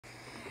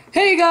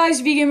Hey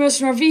guys, Vegan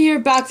Mr. RV here,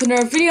 back with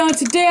another video, and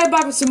today I'm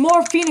back with some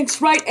more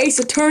Phoenix Wright Ace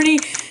Attorney.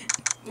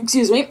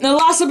 Excuse me. In the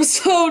last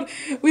episode,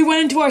 we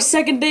went into our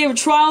second day of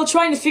trial,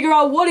 trying to figure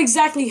out what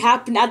exactly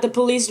happened at the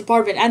police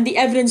department and the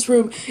evidence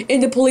room in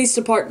the police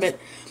department.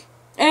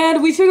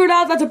 And we figured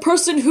out that the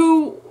person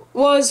who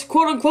was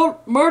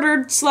quote-unquote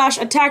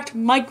murdered/attacked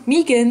Mike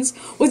Meekins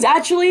was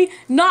actually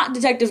not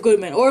Detective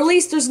Goodman, or at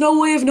least there's no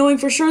way of knowing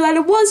for sure that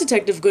it was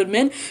Detective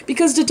Goodman,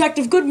 because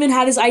Detective Goodman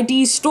had his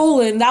ID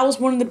stolen. That was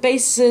one of the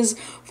bases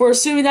for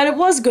assuming that it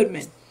was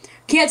Goodman.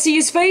 Can't see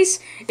his face.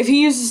 If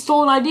he used a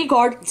stolen ID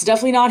card, it's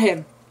definitely not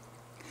him.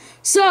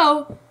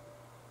 So,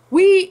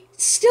 we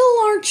still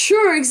aren't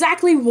sure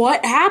exactly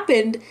what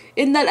happened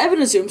in that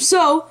evidence room.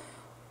 So,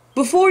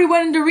 before we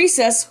went into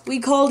recess, we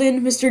called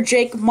in Mr.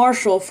 Jake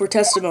Marshall for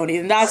testimony,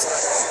 and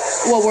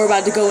that's what we're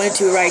about to go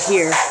into right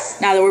here,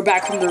 now that we're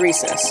back from the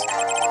recess.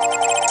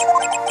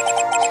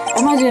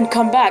 I didn't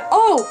come back.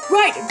 Oh,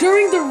 right!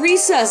 During the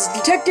recess,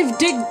 Detective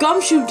Dick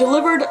Gumshoe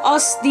delivered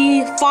us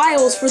the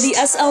files for the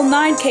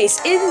SL9 case.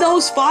 In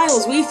those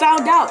files, we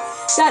found out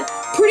that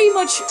pretty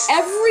much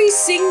every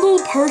single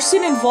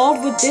person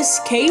involved with this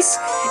case,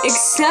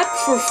 except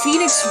for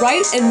Phoenix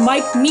Wright and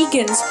Mike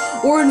Meekins,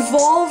 were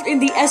involved in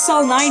the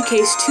SL9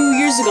 case 2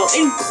 years ago,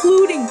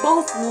 including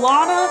both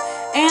Lana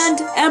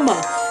and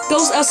Emma. The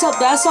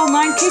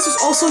SL9 case was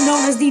also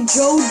known as the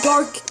Joe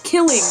Dark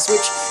killings,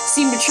 which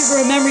seemed to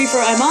trigger a memory for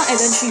Emma, and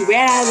then she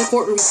ran out of the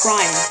courtroom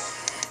crying.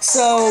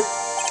 So,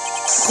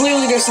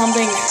 clearly there's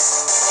something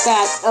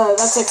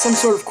that's like some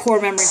sort of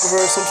core memory for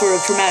her, some sort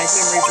of traumatic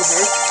memory for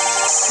her.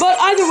 But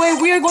either way,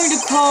 we are going to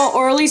call,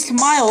 or at least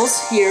Miles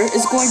here,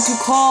 is going to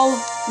call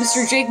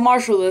Mr. Jake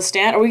Marshall to the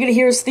stand. Are we going to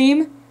hear his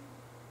theme?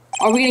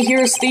 Are we going to hear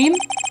his theme?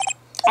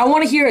 I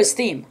want to hear his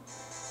theme.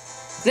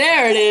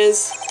 There it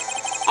is.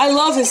 I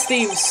love his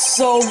theme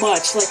so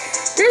much. Like,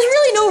 there's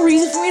really no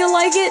reason for me to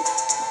like it.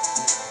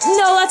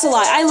 No, that's a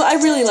lie. I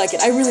really like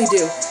it. I really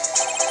do.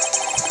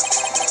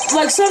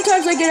 Like,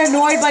 sometimes I get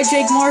annoyed by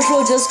Jake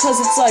Marshall just because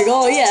it's like,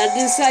 oh yeah,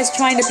 this guy's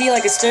trying to be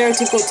like a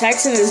stereotypical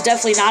Texan and is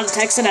definitely not a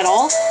Texan at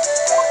all.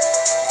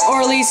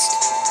 Or at least,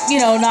 you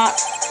know, not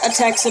a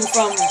Texan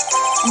from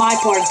my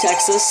part of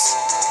Texas.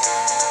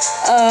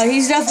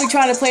 He's definitely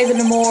trying to play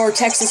the more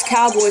Texas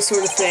cowboy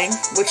sort of thing,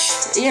 which,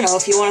 you know,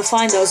 if you want to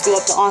find those, go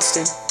up to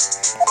Austin.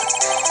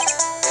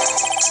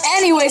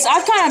 Anyways,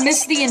 I've kind of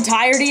missed the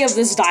entirety of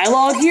this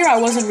dialogue here. I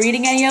wasn't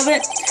reading any of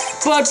it.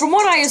 But from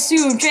what I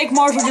assume, Jake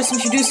Marshall just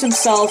introduced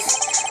himself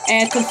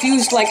and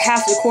confused like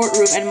half the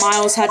courtroom, and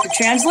Miles had to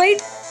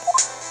translate.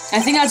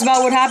 I think that's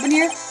about what happened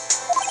here.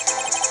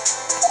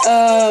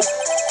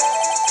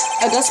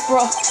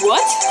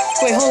 What?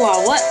 Wait, hold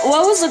on.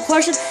 What was the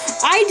question?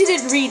 I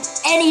didn't read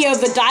any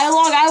of the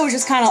dialogue. I was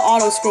just kind of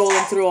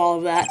auto-scrolling through all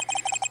of that.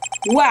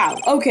 Wow,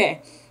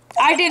 okay.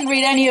 I didn't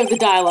read any of the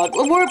dialogue,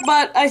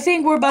 but I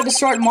think we're about to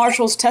start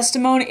Marshall's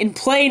testimony in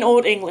plain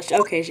old English.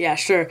 Okay, yeah,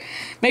 sure.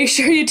 Make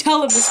sure you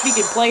tell him to speak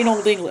in plain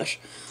old English.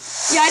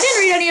 Yeah, I didn't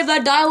read any of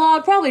that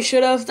dialogue. Probably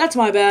should have. That's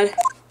my bad.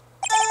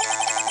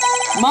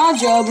 My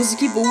job was to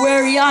keep a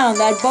wary eye on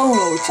that bone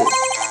or two.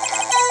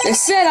 They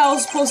said I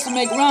was supposed to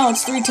make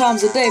rounds 3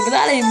 times a day, but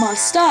that ain't my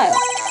style.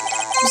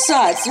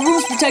 Besides, the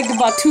room's protected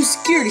by 2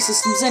 security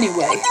systems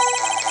anyway.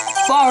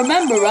 If I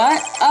remember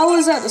right, I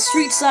was at the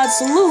street side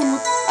saloon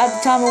at the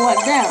time it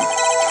went down.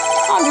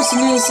 I'm just an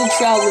innocent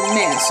traveling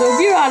man, so if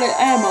you're out of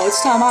ammo,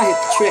 it's time I hit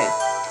the trail.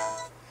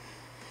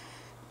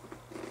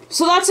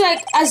 So that's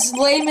like as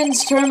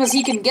layman's term as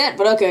he can get,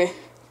 but okay.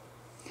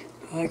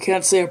 I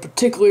can't say I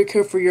particularly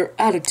care for your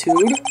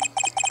attitude.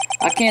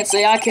 I can't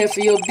say I care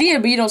for your beer,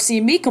 but you don't see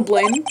me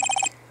complaining.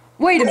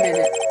 Wait a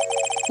minute.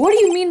 What do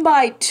you mean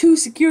by 2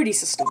 security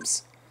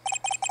systems?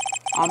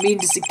 I mean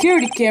the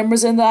security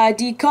cameras and the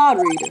ID card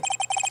reader.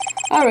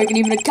 I reckon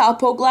even a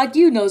cowpoke like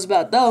you knows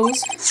about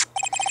those.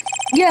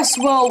 Yes,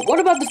 well, what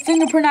about the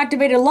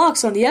fingerprint-activated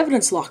locks on the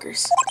evidence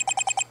lockers?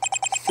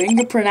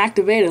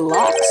 Fingerprint-activated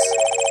locks?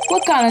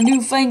 What kind of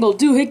newfangled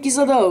doohickeys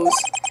are those?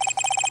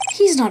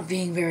 He's not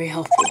being very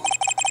helpful.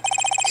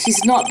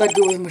 He's not that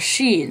good with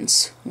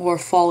machines, or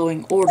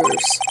following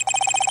orders.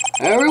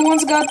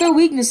 Everyone's got their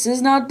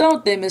weaknesses, now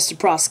don't they, Mr.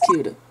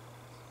 Prosecutor?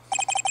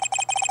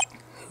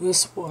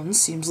 This one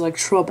seems like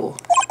trouble.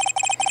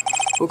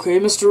 Okay,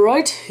 Mr.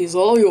 Wright, he's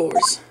all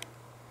yours.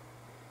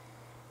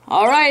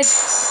 Alright.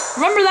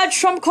 Remember that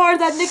trump card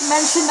that Nick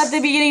mentioned at the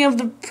beginning of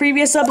the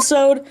previous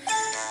episode?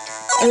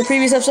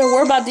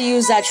 We're about to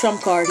use that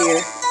trump card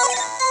here.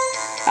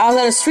 I was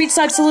at a street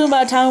side saloon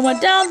by the time it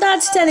went down.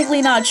 That's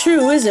technically not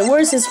true, is it?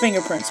 Where's his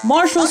fingerprints?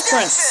 Marshall's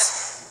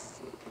prints.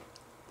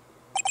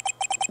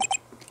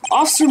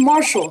 Officer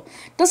Marshall,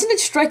 doesn't it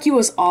strike you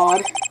as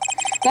odd?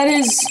 That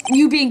is,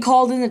 you being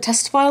called in to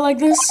testify like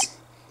this?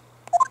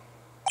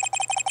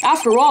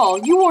 After all,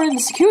 you weren't in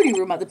the security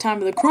room at the time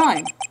of the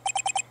crime.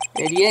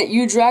 And yet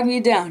you dragged me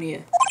down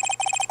here.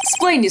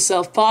 Explain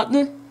yourself,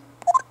 partner.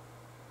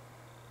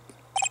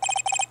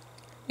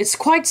 It's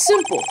quite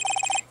simple.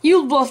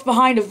 You left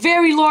behind a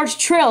very large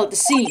trail at the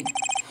scene.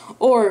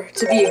 Or,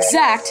 to be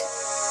exact,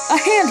 a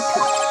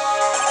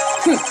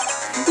handprint.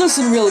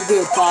 Listen real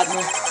good,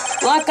 partner.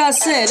 Like I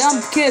said,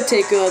 I'm the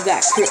caretaker of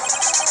that crypt.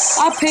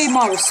 I pay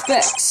my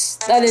respects.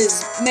 That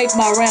is, make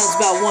my rounds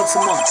about once a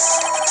month.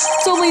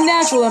 It's only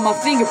natural that my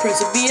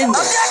fingerprints would be in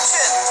there.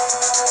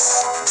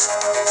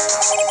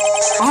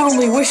 I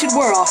only wish it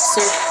were,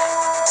 officer.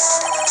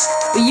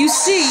 But you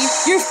see,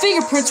 your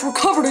fingerprints were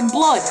covered in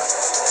blood.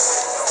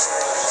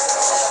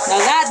 Now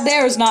that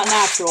there is not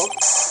natural.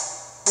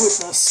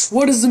 Witness,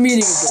 what is the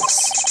meaning of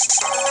this?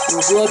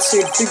 Your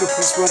blood-stained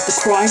fingerprints were at the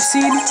crime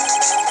scene?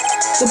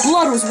 The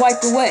blood was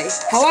wiped away.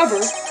 However,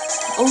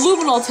 a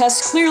luminol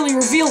test clearly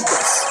revealed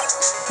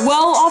this.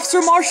 Well,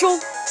 Officer Marshall?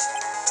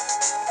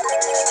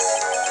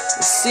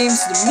 It seems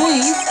to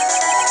me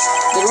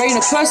there ain't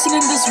a person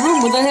in this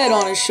room with a head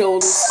on his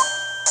shoulders.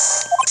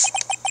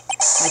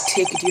 I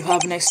take it you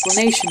have an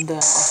explanation then,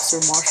 Officer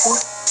Marshall.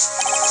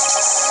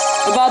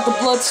 About the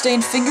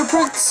blood-stained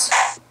fingerprints?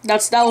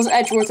 That was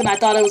Edgeworth and I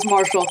thought it was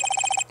Marshall.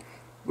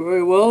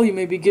 Very well, you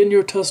may begin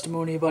your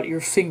testimony about your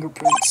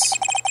fingerprints.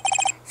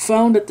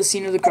 Found at the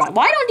scene of the crime.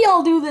 Why don't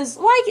y'all do this?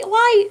 Why?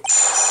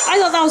 I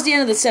thought that was the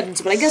end of the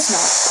sentence, but I guess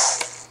not.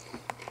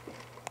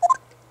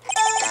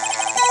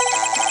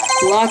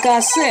 Like I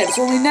said, it's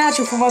only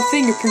natural for my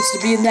fingerprints to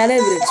be in that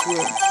evidence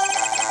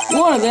room.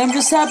 One of them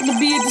just happened to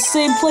be at the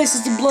same place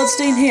as the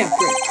bloodstained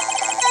handprint.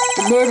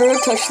 The murderer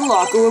touched the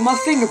locker where my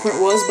fingerprint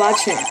was by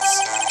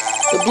chance.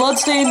 The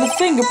bloodstain and the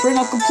fingerprint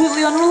are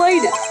completely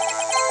unrelated.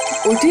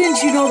 Or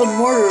didn't you know the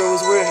murderer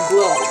was wearing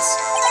gloves?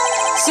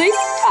 See?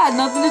 I had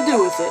nothing to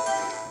do with it.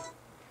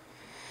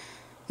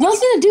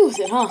 Nothing to do with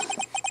it, huh?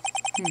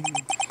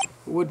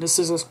 The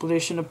witness's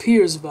explanation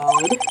appears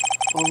valid,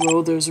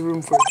 although there's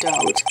room for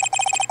doubt.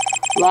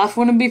 Life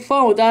wouldn't be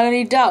fun without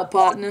any doubt,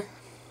 partner.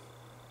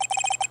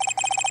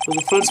 The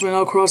defense may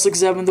now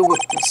cross-examine the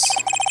witness.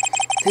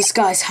 This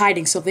guy's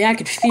hiding something, I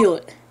can feel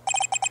it.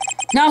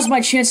 Now's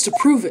my chance to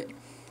prove it.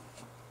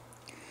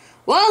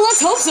 Well,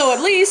 let's hope so,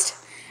 at least.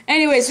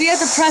 Anyways, we have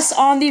to press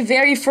on the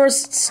very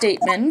first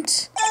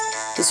statement.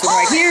 This one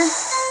right here.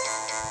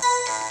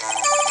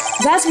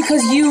 That's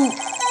because you...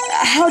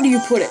 How do you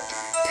put it?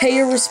 Pay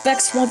your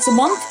respects once a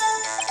month?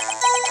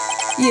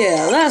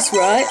 Yeah, that's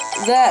right.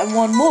 That and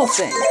one more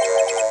thing.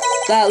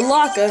 That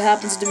locker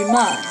happens to be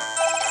mine.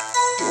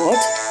 What?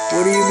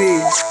 What do you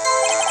mean?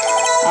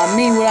 I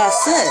mean what I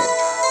said.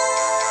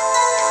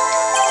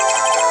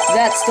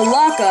 That's the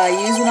locker I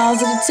used when I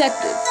was a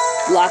detective.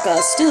 Locker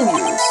I still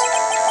use.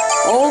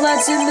 All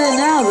that's in there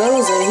now, though,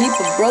 is a heap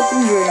of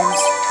broken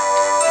dreams.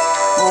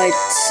 Like,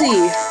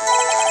 see,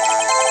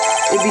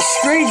 it'd be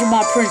strange if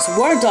my prints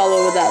weren't all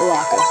over that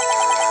locker.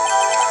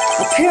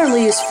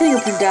 Apparently, his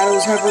fingerprint data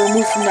was never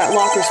removed from that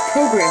locker's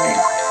programming.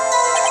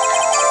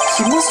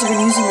 He must have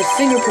been using the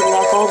fingerprint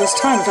lock all this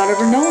time without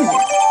ever knowing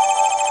it.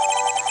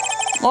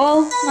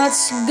 Well,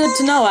 that's good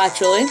to know,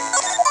 actually.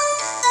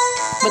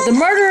 But the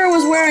murderer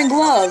was wearing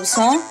gloves,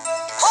 huh?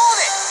 Hold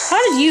it! How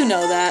did you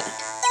know that?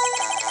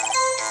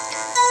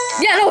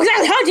 Yeah, no,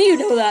 exactly. How do you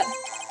know that?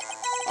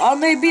 I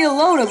may be a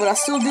loner, but I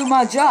still do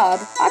my job.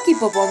 I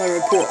keep up on the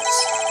reports.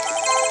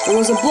 There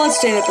was a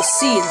bloodstain at the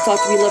scene thought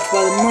to be left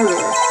by the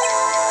murderer.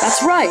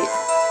 That's right.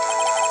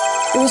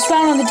 It was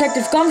found on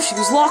Detective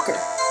Gumshoe's locker.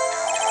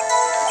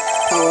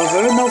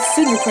 However, no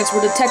fingerprints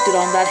were detected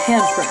on that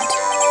handprint.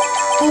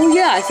 Oh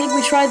yeah, I think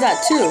we tried that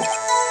too.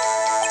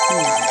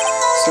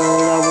 So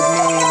that would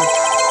mean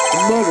the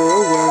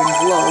murderer, wearing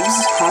gloves,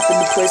 happened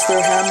to place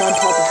their hand on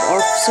top of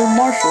Officer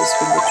Marshall's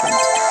fingerprint.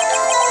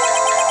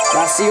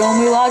 That's the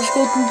only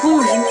logical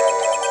conclusion.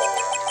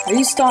 Are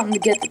you starting to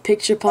get the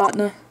picture,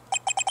 partner?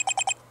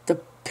 The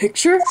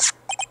picture?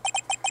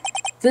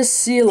 This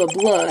seal of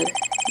blood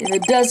in the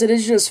desert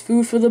is just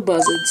food for the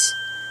buzzards.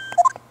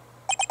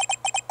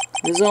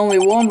 There's only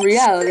one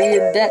reality,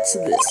 and that's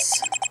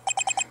this.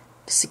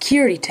 The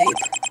security tape.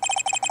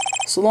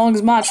 So long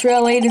as my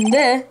trail ain't in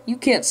there, you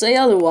can't say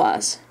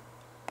otherwise.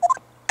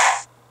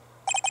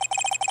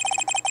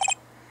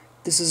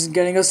 This isn't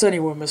getting us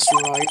anywhere, Mr.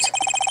 Wright.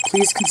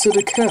 Please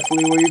consider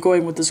carefully where you're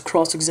going with this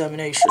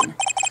cross-examination.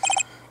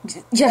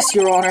 Yes,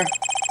 Your Honor.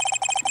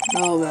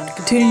 Now then,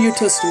 continue your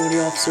testimony,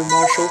 Officer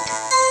Marshall.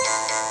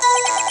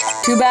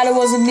 Too bad it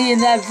wasn't me in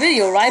that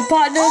video, right,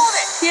 partner?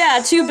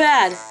 Yeah, too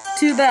bad.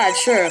 Too bad,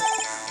 sure.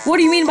 What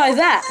do you mean by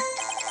that?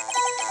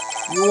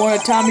 You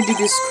wanted Tommy to do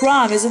this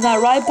crime, isn't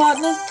that right,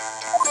 partner?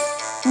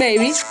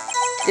 Maybe.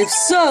 If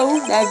so,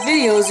 that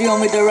video is the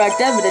only direct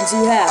evidence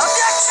you have.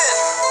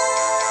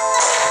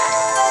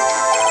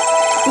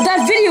 But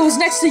that video is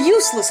next to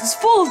useless. It's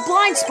full of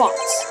blind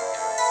spots.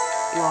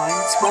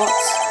 Blind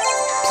spots?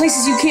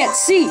 Places you can't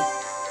see.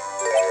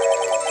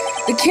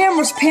 The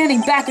camera's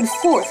panning back and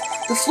forth.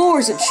 The floor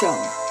isn't shown.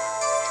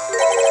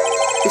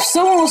 If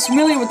someone was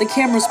familiar with the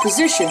camera's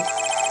position,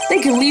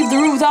 they could leave the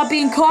room without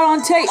being caught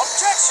on tape.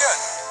 Objection!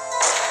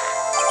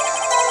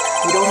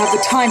 We don't have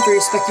the time for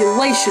your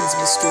speculations,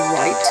 Mr.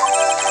 Wright.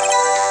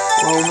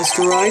 Well,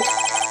 Mr. Wright,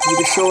 you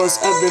can show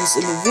us evidence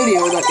in the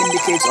video that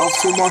indicates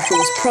Officer Marshall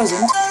was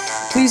present.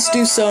 Please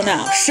do so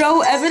now.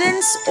 Show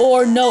evidence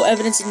or no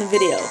evidence in the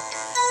video?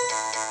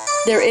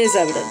 There is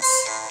evidence.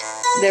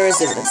 There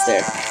is evidence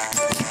there.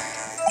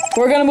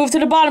 We're gonna move to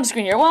the bottom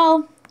screen here.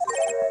 Well,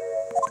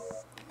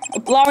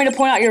 allow me to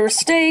point out your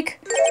mistake.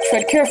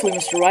 Tread carefully,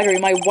 Mr. Wright, or you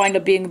might wind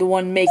up being the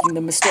one making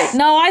the mistake.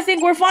 No, I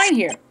think we're fine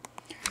here.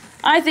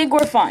 I think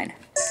we're fine.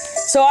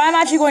 So I'm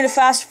actually going to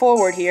fast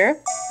forward here.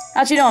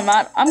 Actually, no, I'm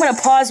not. I'm going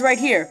to pause right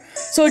here.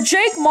 So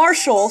Jake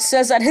Marshall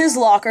says that his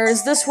locker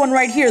is this one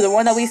right here, the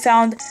one that we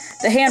found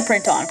the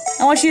handprint on.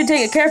 I want you to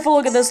take a careful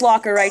look at this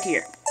locker right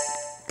here.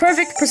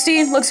 Perfect,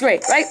 pristine, looks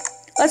great, right?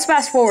 Let's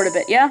fast forward a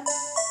bit, yeah?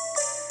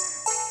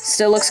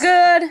 Still looks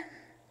good.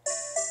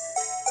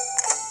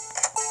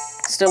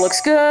 Still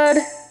looks good.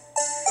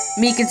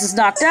 Meekins is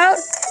knocked out.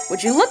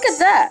 Would you look at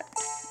that?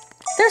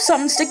 There's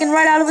something sticking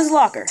right out of his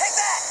locker.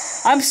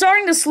 I'm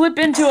starting to slip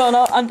into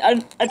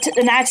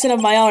an accent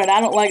of my own, and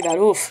I don't like that.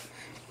 Oof.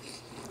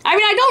 I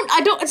mean,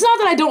 I don't. It's not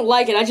that I don't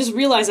like it. I just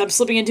realize I'm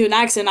slipping into an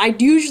accent. I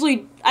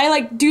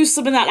like do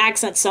slip in that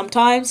accent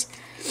sometimes.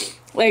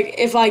 Like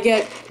if I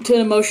get to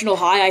an emotional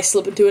high, I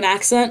slip into an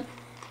accent.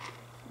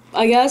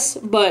 I guess,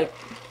 but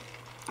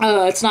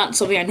it's not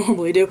something I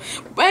normally do.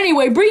 But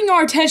anyway, bringing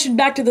our attention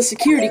back to the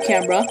security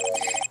camera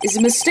is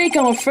a mistake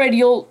I'm afraid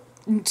you'll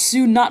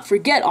soon not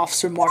forget,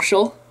 Officer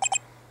Marshall.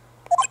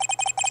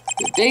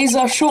 The days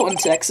are short in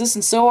Texas,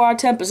 and so are our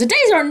tempers. The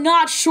days are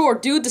not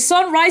short, dude. The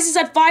sun rises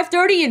at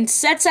 5:30 and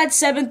sets at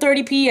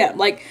 7:30 p.m.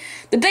 Like,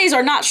 the days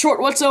are not short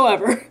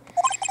whatsoever.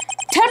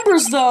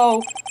 Tempers,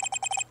 though,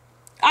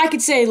 I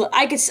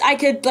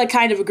could like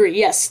kind of agree.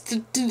 Yes,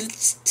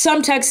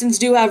 some Texans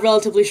do have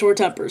relatively short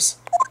tempers.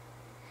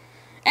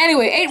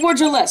 Anyway, 8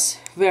 words or less.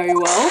 Very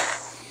well.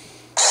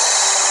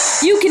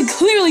 You can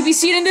clearly be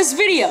seen in this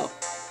video.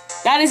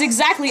 That is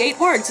exactly 8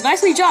 words.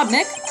 Nicely job,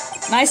 Nick.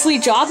 Nicely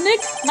job, Nick?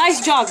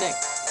 Nice job, Nick.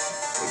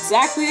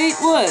 Exactly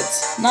 8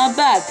 words. Not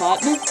bad,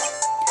 partner.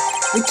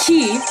 The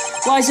key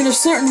lies in a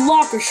certain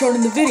locker shown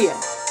in the video.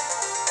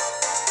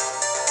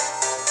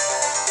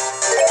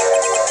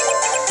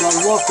 That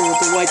locker with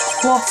the white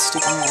cloth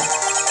sticking out.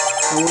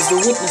 That was the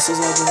witnesses,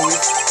 I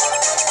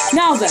believe.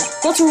 Now then,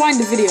 let's rewind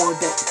the video a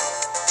bit.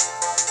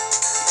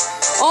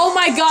 Oh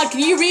my god, can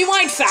you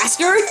rewind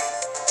faster?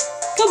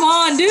 Come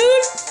on, dude!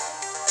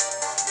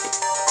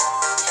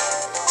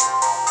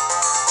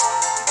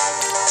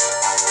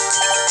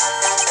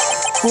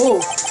 Oh,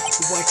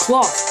 the white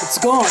cloth, it's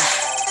gone.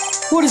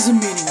 What is the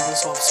meaning of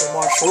this, Officer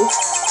Marshall?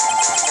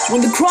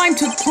 When the crime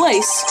took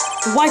place,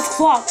 the white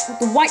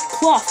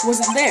cloth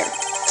wasn't there.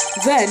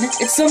 Then,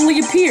 it suddenly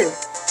appeared.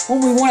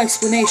 Only one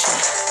explanation.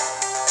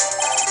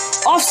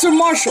 Officer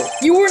Marshall,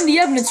 you were in the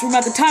evidence room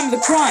at the time of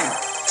the crime.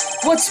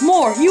 What's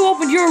more, you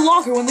opened your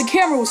locker when the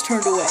camera was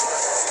turned away.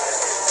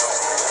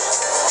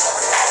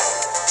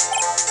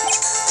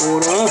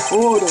 Order.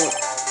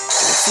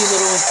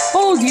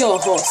 Hold your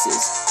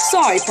horses.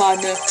 Sorry,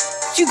 partner,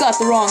 but you got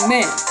the wrong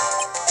man.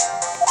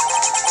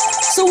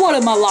 So what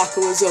if my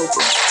locker was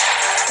open?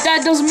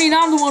 That doesn't mean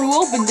I'm the one who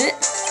opened it.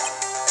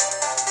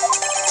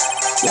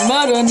 The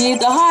murderer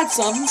needed to hide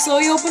something, so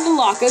he opened the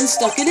locker and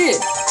stuck it in.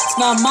 It's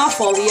not my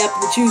fault he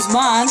happened to choose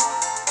mine.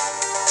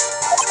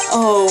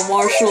 Oh,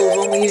 Marshall, if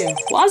only you.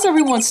 Why is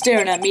everyone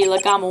staring at me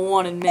like I'm a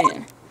wanted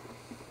man?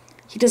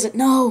 He doesn't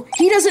know.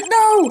 He doesn't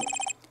know!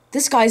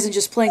 This guy isn't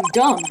just playing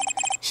dumb.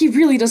 He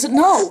really doesn't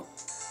know.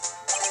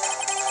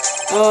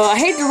 I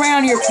hate to rain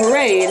on your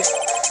parade,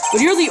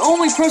 but you're the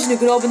only person who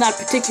could open that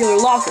particular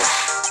locker.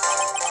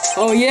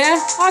 Oh yeah?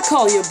 I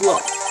call you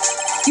bluff.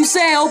 You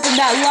say I opened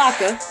that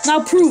locker,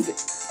 now prove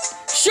it.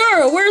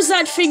 Sure, where's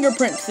that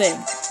fingerprint thing?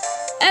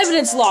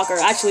 Evidence locker,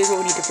 actually, is what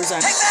we need to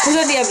present.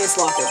 Present the evidence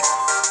locker.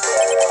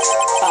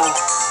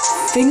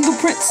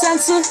 Fingerprint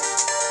sensor?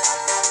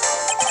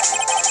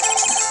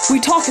 We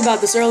talked about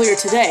this earlier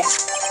today.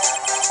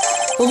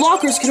 The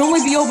lockers can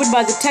only be opened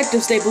by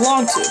detectives they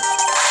belong to.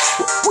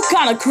 What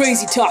kind of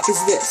crazy talk is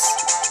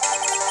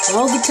this?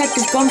 Well,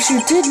 Detective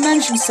Gumshoe did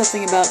mention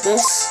something about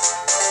this.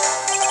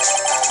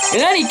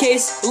 In any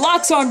case, the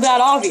locks aren't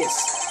that obvious.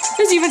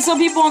 There's even some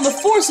people on the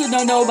force that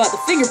don't know about the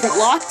fingerprint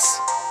locks.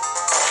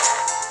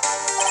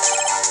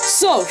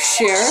 So,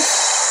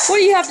 Sheriff, what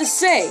do you have to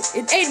say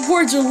in 8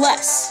 words or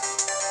less?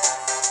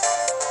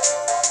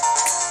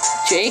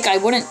 Jake, I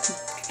wouldn't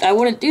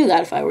do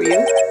that if I were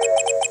you.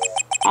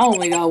 I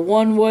only got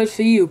 1 word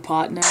for you,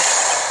 partner.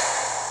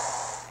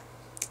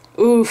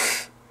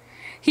 Oof.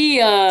 He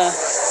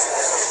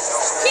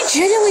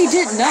genuinely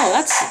didn't know.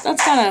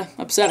 That's kind of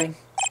upsetting.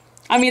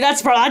 I mean,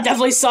 that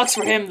definitely sucks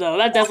for him, though.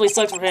 That definitely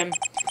sucks for him.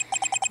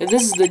 If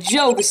this is the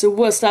joke, it's the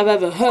worst I've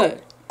ever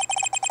heard.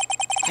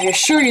 I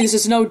assure you this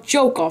is no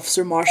joke,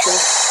 Officer Marshall.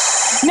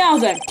 Now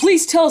then,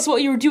 please tell us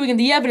what you were doing in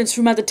the evidence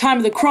room at the time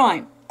of the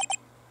crime.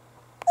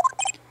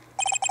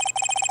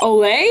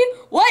 Olay?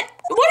 What?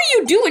 What are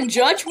you doing,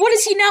 Judge? What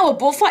is he now, a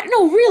bullfight?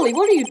 No, really,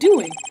 what are you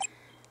doing?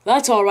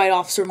 That's all right,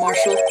 Officer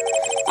Marshall.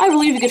 I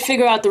believe we could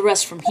figure out the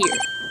rest from here.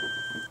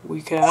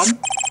 We can.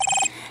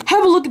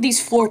 Have a look at these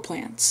floor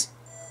plans.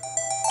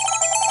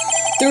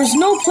 There is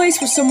no place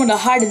for someone to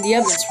hide in the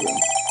evidence room.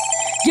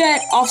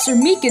 Yet, Officer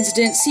Meekins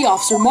didn't see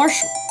Officer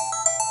Marshall.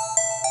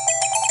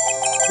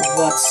 If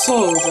that's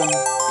so, then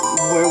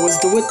where was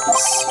the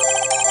witness?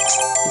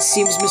 It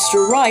seems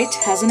Mr. Wright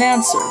has an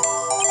answer.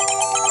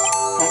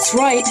 That's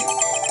right,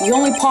 the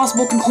only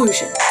possible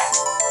conclusion.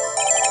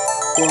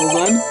 Well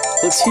then,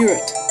 let's hear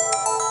it.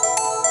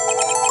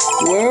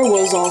 Where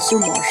was Officer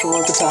Marshall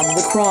at the time of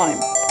the crime?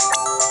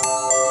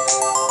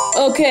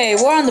 Okay,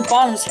 we're on the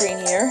bottom screen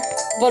here,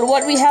 but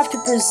what we have to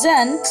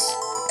present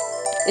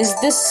is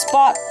this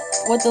spot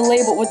with the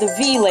label, with the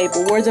V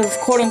label, where the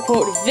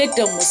quote-unquote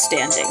victim was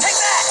standing.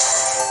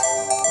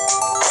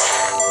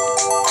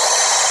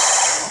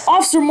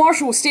 Officer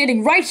Marshall was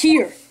standing right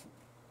here.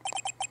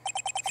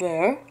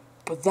 There,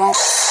 but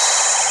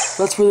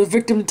that's where the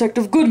victim,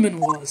 Detective Goodman,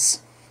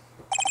 was.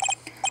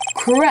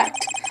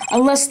 Correct,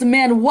 unless the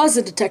man was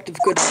a Detective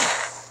Goodman.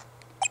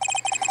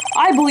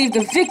 I believe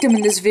the victim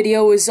in this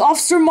video is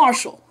Officer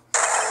Marshall.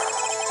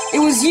 It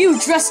was you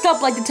dressed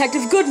up like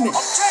Detective Goodman.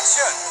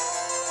 Objection!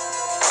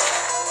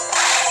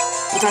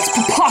 But that's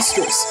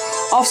preposterous.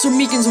 Officer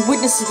Meekins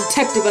witnessed the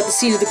detective at the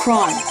scene of the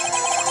crime.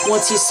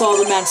 Once he saw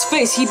the man's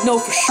face, he'd know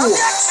for sure.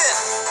 Objection!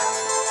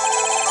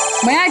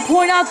 May I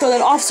point out, though,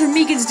 that Officer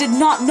Meekins did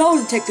not know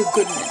Detective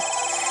Goodman.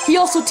 He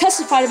also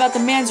testified about the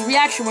man's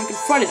reaction when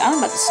confronted. I'm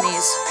about to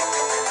sneeze.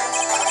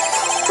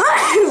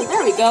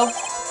 There we go.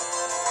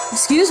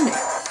 Excuse me.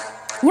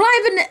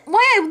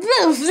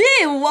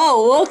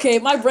 Whoa, okay,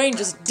 my brain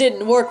just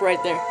didn't work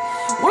right there.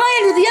 When I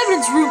entered the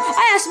evidence room,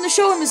 I asked him to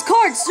show him his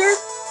card, sir.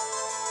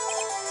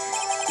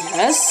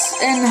 Yes,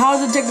 and how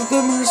did Detective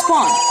Goodman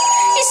respond?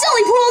 He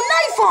suddenly pulled a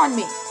knife on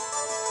me!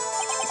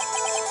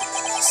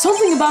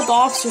 Something about the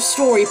officer's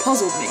story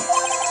puzzled me.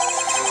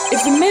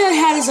 If the man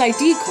had his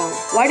ID card,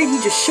 why did he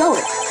just show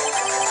it?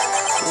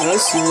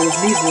 Yes, he would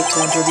have needed it to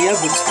enter the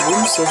evidence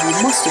room, so he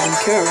must have been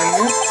carrying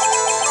it.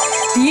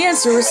 The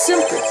answer is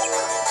simple.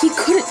 He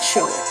couldn't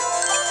show it.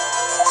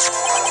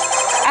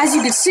 As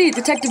you can see,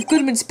 Detective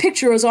Goodman's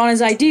picture was on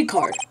his ID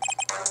card.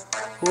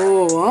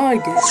 Oh, I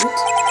get it.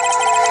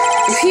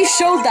 If he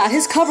showed that,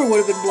 his cover would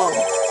have been blown.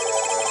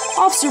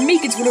 Officer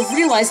Meekins would have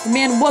realized the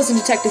man wasn't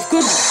Detective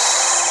Goodman.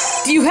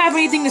 Do you have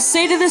anything to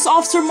say to this,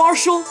 Officer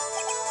Marshall?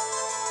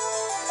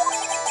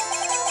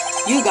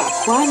 You got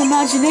quite an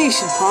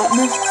imagination,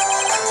 partner.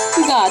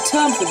 We got a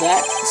term for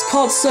that. It's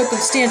called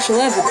circumstantial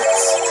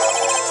evidence.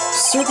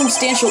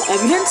 Circumstantial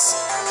evidence?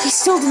 He's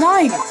still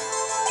denying it.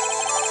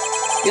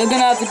 You're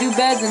gonna have to do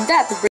better than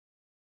that to bring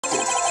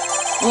it.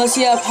 Unless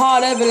you have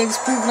hard evidence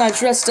proving I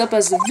dressed up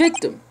as the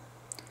victim.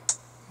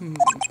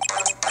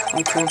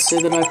 I can't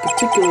say that I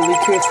particularly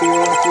care for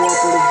your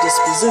uncooperative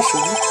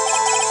disposition.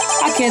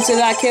 I can't say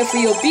that I care for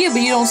your beer,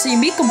 but you don't see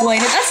me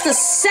complaining. That's the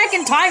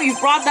second time you've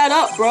brought that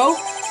up, bro.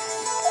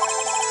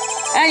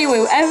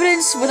 Anyway,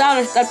 evidence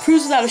that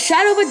proves without a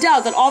shadow of a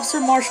doubt that Officer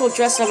Marshall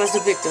dressed up as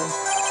the victim.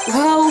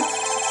 Well,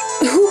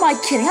 who am I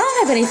kidding? I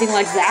don't have anything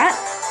like that.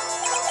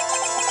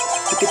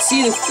 I could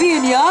see the fear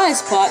in your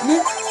eyes,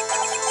 partner.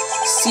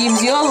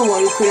 Seems you're the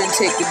one who couldn't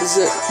take the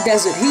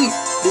desert heat.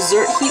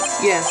 Desert heat?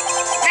 Yeah.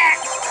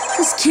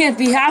 This can't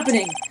be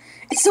happening.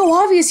 It's so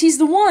obvious he's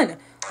the one.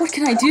 What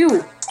can I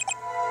do?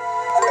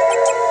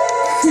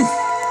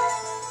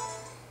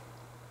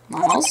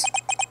 Miles,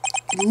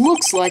 it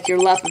looks like your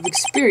lack of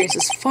experience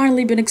has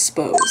finally been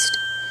exposed.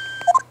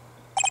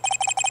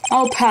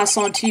 I'll pass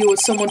on to you what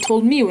someone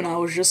told me when I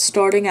was just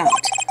starting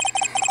out.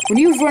 When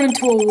you've run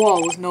into a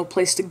wall with no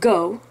place to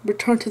go,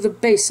 return to the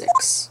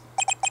basics.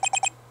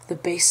 The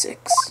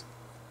basics.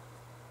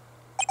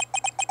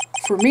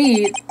 For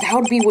me, that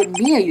would be what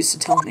Mia used to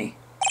tell me.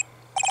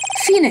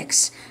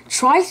 Phoenix,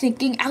 try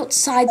thinking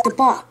outside the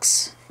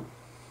box.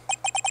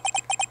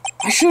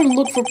 I shouldn't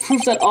look for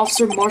proof that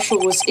Officer Marshall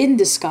was in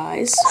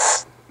disguise,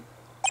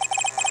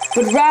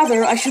 but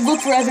rather I should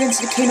look for evidence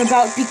that came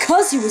about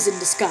because he was in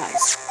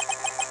disguise.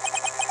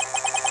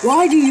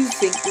 Why do you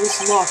think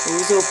this locker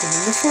was open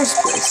in the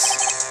first place?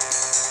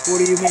 What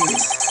do you mean?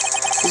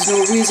 There's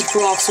no reason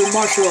for Officer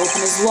Marshall to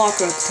open his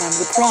locker at the time of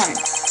the crime.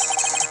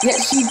 Yet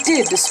he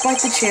did,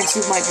 despite the chance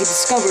he might be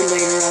discovered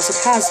later as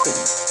it has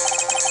been.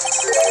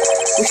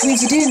 Which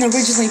means he didn't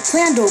originally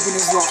plan to open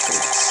his locker.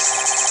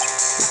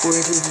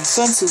 According to the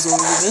defense's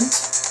argument,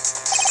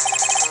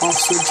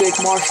 Officer Jake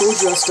Marshall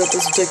dressed up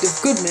as Detective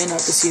Goodman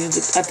at the scene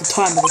at the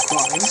time of the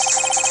crime.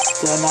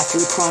 Then,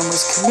 after the crime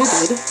was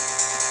committed,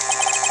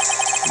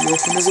 he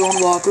opened his own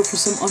locker for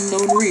some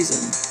unknown reason.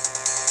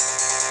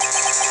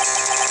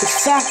 The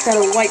fact that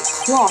a white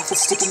cloth is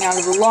sticking out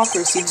of the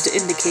locker seems to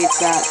indicate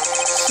that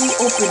he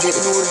opened it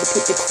in order to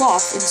put the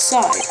cloth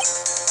inside.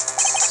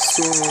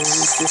 So,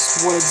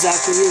 just what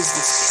exactly is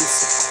this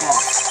piece of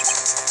cloth?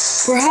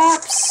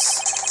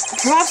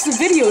 Perhaps the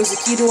video is the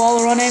key to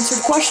all our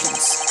unanswered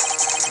questions.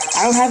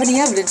 I don't have any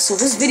evidence, so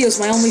this video is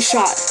my only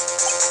shot.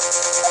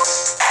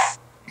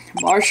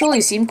 Marshall,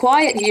 you seem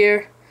quiet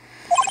here.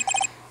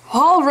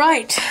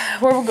 Alright,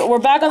 we're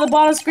back on the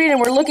bottom screen and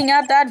we're looking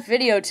at that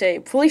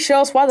videotape. Please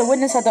show us why the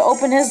witness had to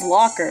open his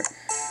locker.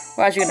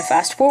 We're actually going to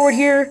fast forward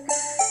here.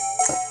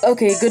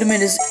 Okay,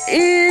 Goodman is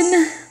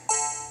in.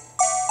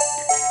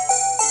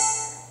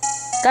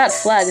 That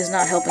flag is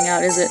not helping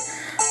out, is it?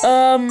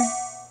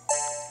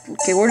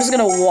 Okay, we're just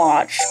gonna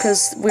watch,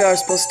 because we are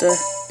supposed to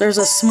There's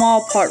a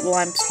small part where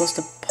I'm supposed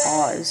to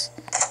pause.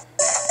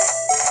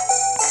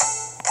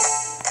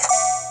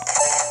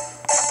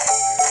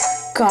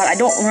 God, I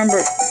don't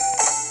remember.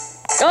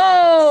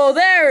 Oh,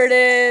 there it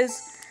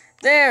is.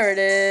 There it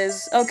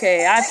is.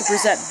 Okay, I have to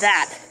present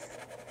that.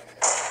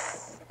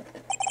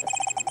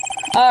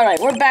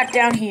 Alright, we're back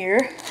down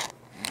here.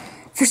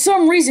 For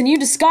some reason, you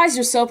disguised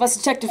yourself as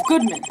Detective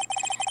Goodman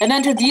and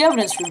entered the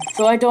evidence room,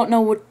 though I don't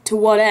know to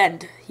what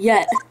end.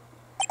 Yet.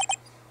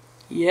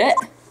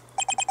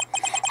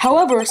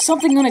 However,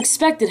 something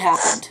unexpected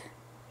happened.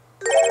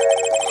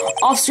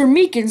 Officer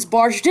Meekins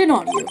barged in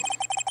on you.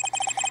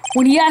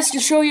 When he asked to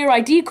show your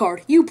ID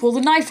card, you pulled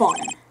a knife on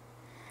him.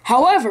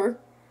 However,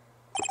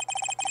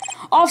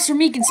 Officer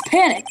Meekins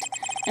panicked,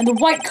 and the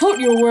white coat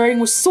you were wearing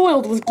was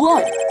soiled with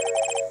blood.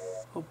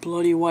 A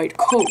bloody white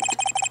coat.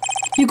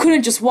 You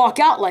couldn't just walk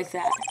out like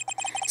that.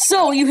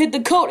 So you hid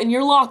the coat in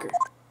your locker.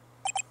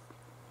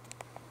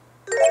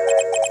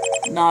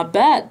 Not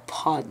bad,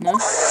 partner.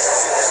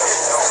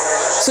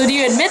 So do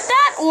you admit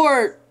that,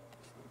 or...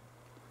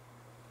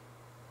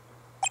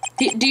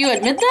 Do you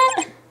admit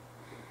that?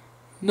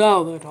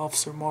 Now then,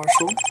 Officer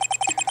Marshall,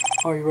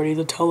 are you ready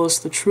to tell us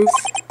the truth?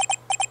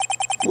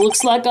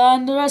 Looks like I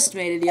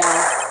underestimated y'all.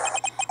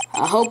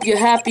 I hope you're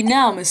happy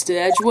now, Mr.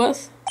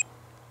 Edgeworth.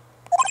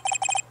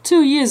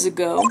 2 years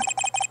ago,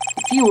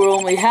 if you were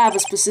only half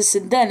as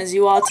persistent then as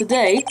you are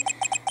today,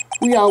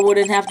 we all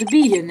wouldn't have to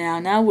be here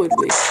now would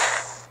we?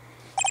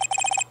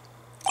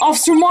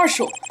 Officer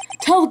Marshall,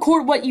 tell the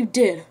court what you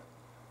did.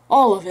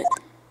 All of it.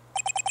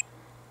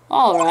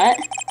 Alright.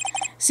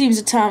 Seems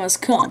the time has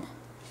come.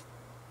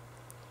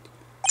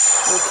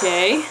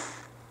 Okay.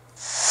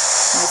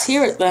 Let's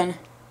hear it then.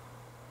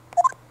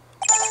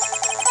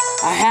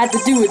 I had to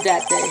do it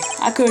that day.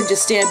 I couldn't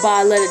just stand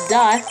by and let it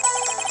die.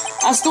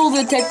 I stole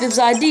the detective's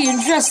ID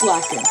and dressed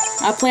like him.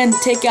 I planned to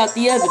take out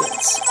the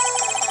evidence.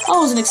 I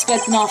wasn't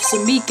expecting Officer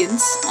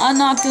Meekins. I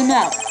knocked him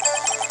out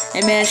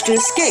and managed to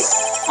escape.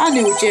 I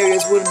knew which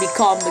areas wouldn't be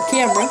caught on the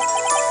camera.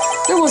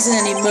 There wasn't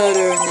any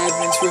murder in the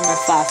evidence room at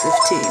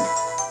 5:15.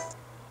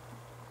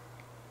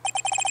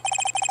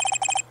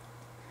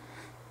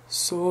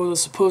 So the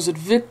supposed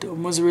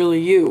victim was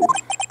really you.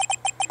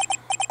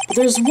 But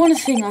there's one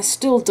thing I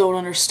still don't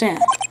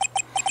understand.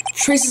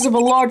 Traces of a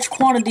large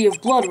quantity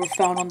of blood were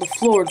found on the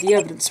floor of the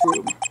evidence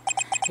room.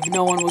 If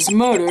no one was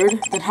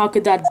murdered, then how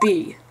could that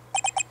be?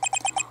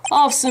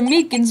 Officer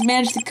Meekins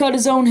managed to cut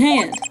his own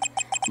hand.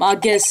 My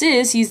guess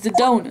is he's the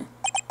donor.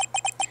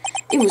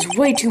 It was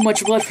way too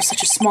much blood for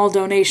such a small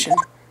donation.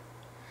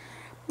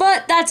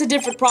 But that's a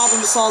different problem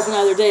to solve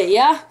another day,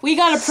 yeah? We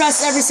gotta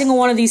press every single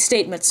one of these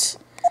statements.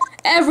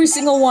 Every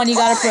single one you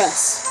gotta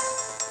press.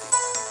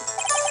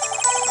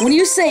 When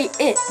you say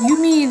it, you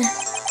mean...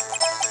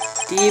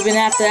 Do you even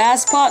have to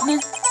ask, partner?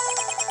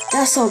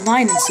 That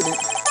SL9 incident.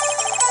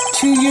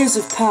 2 years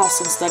have passed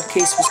since that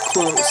case was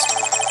closed.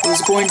 It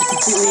was going to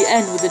completely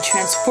end with a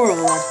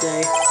transferal that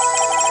day.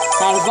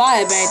 Not if I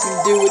have anything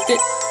to do with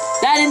it.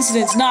 That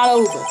incident's not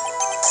over.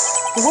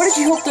 But what did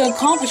you hope to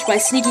accomplish by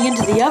sneaking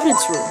into the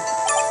evidence room?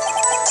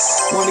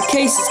 When the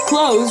case is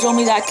closed,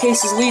 only that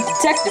case's lead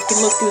detective can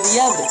look through the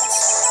evidence.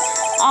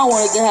 I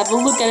wanted to have a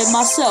look at it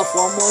myself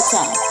one more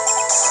time.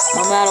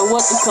 No matter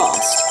what the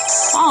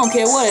cost. I don't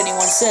care what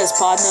anyone says,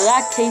 partner,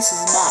 that case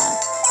is mine.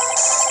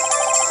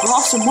 But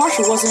Officer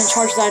Marshall wasn't in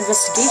charge of that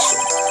investigation.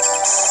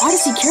 Why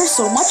does he care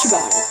so much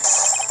about it?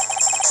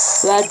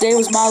 That day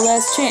was my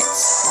last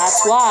chance.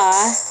 That's why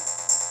I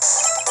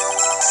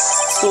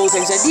stole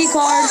his ID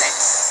card.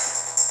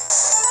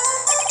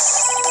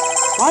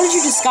 Why did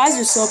you disguise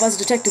yourself as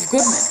Detective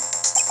Goodman?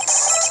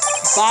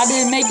 If I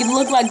didn't make it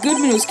look like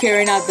Goodman was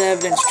carrying out the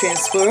evidence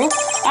transfer,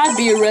 I'd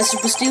be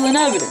arrested for stealing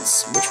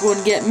evidence, which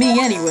wouldn't get me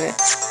anywhere.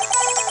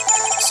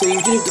 So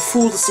you did it to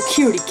fool the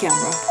security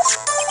camera.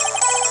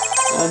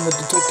 And the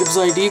detective's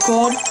ID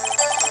card?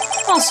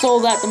 I stole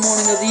that the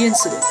morning of the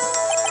incident.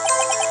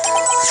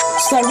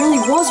 So that really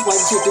was why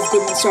Detective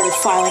Goodman started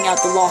filing out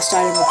the lost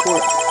item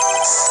report.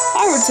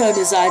 I returned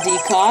his ID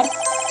card.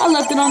 I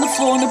left it on the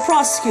floor in the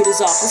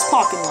prosecutor's office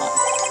parking lot.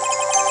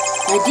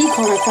 The ID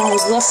card I found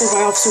was left there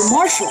by Officer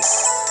Marshall.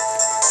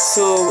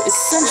 So,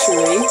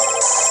 essentially,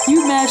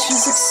 you managed to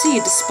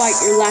succeed despite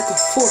your lack of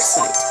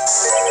foresight.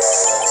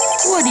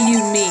 What do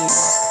you mean,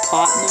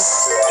 partner?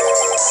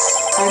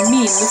 I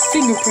mean the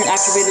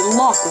fingerprint-activated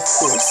lock, of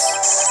course.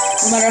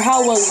 No matter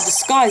how well you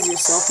disguise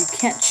yourself, you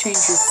can't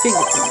change your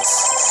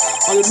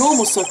fingerprints. Under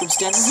normal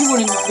circumstances, you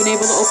wouldn't have been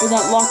able to open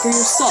that locker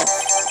yourself.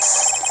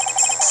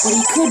 But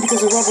he could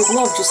because a rubber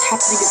glove just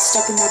happened to get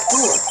stuck in that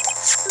door.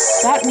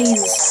 That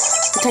means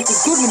Detective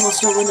Goodman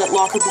must have opened that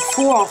locker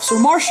before Officer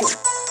Marshall.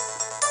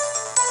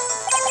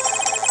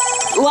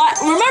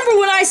 Remember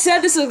when I said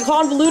this is a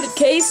convoluted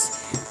case?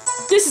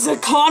 This is a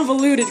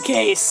convoluted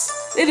case.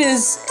 It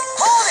is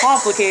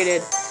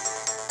complicated.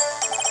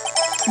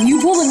 You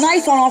pulled a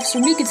knife on Officer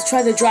Meekins to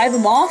try to drive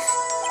him off?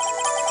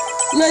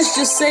 Let's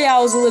just say I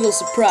was a little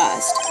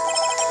surprised.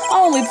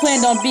 I only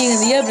planned on being in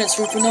the evidence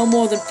room for no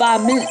more than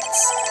 5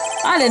 minutes.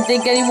 I didn't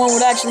think anyone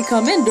would actually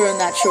come in during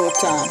that short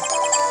time.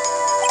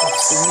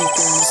 Officer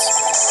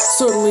Meekins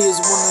certainly is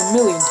one in a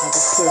million type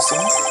of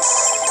person.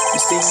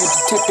 Mistaking a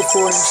detective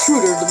for an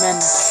intruder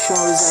demanding to show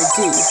his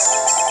ID.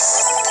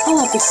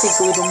 I'll have to think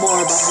a little more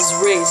about his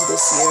raise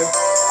this year.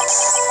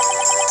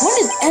 When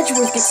did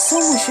Edgeworth get so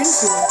much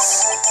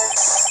influence?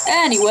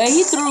 Anyway,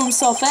 he threw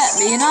himself at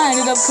me and I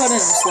ended up cutting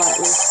him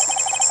slightly.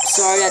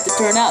 Sorry it had to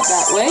turn out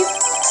that way,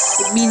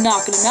 with me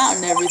knocking him out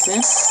and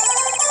everything.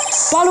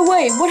 By the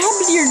way, what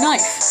happened to your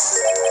knife?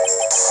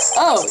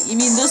 Oh, you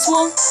mean this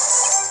one?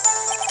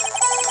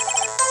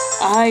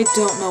 I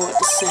don't know what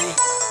to say.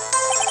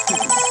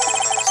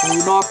 So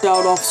you knocked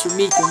out Officer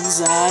Meekins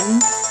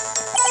and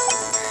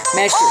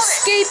managed to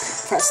escape.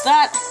 Press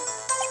that.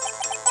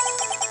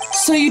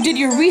 So you did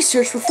your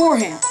research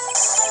beforehand?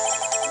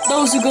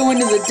 Those who go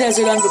into the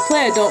desert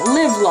unprepared don't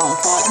live long,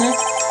 partner.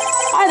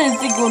 I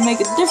didn't think it would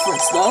make a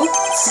difference, though.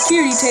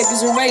 Security tape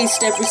is erased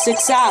every 6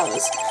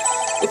 hours.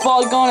 If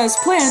all had gone as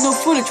planned, no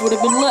footage would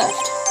have been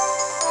left.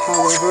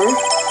 However,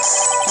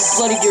 you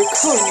bloodied your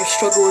coat in your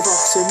struggle with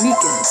Officer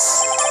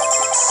Meekins.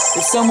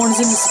 If someone was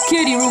in the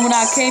security room when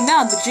I came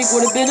out, the jig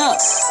would have been up.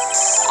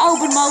 I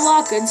opened my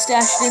locker and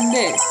stashed it in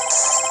there.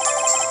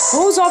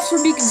 What was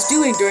Officer Meekins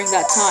doing during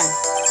that time?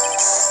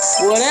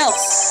 What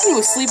else? He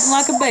was sleeping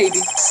like a baby.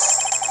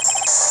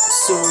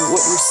 So what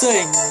you're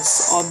saying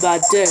is, on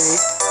that day,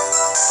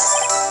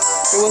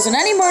 there wasn't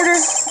any murder?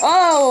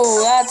 Oh,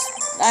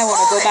 I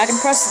want to go back and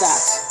press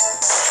that.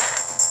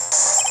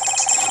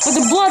 But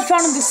the blood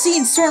found in the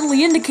scene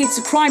certainly indicates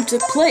the crime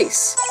took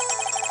place.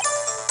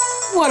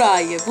 What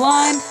are you,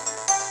 blind?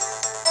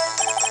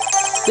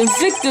 The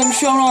victim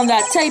shown on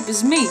that tape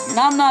is me, and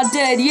I'm not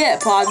dead yet,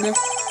 partner.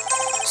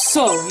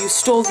 So, you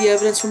stole the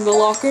evidence from the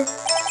locker?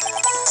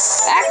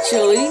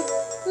 Actually,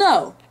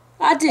 no,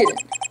 I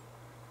didn't.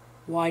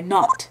 Why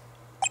not?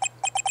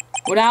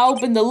 When I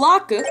opened the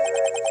locker,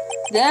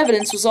 the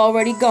evidence was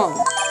already gone.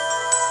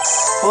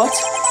 What?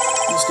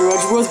 Mr.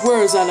 Edgeworth,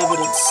 where is that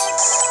evidence?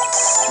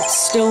 It's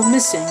still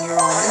missing, Your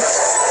Honor.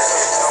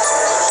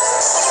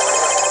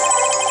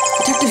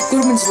 Detective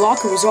Goodman's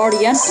locker was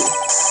already empty.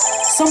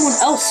 Someone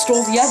else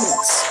stole the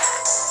evidence.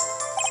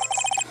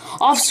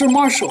 Officer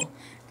Marshall,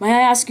 may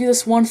I ask you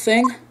this one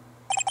thing?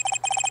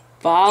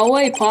 Fire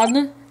away,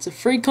 partner. It's a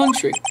free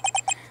country.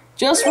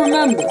 Just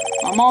remember,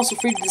 I'm also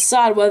free to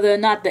decide whether or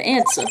not to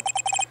answer.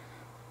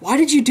 Why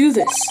did you do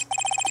this?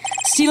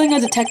 Stealing a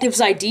detective's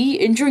ID,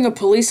 injuring a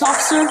police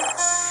officer?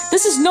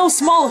 This is no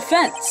small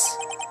offense.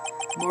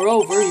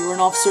 Moreover, you're an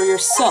officer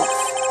yourself.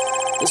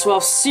 This will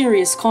have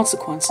serious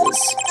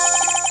consequences.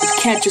 It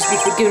can't just be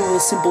forgiven with a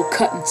simple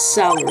cut in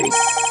salary.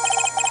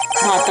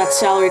 Not that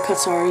salary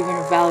cuts are even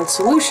a valid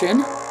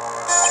solution.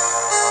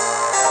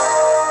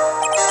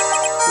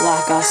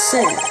 Like I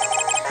said,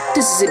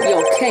 this isn't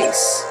your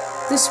case.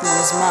 This one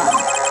is mine.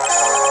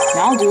 And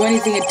I'll do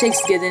anything it takes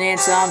to get an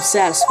answer I'm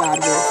satisfied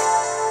with.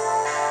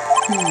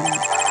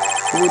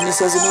 The witness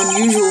has an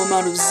unusual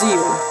amount of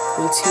zeal.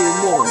 Let's hear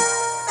more.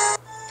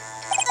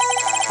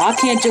 I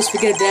can't just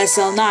forget the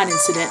SL9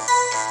 incident.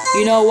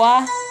 You know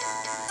why?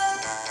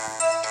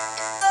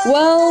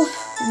 Well,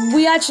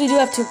 we actually do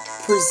have to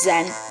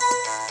present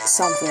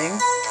something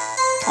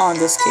on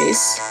this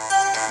case.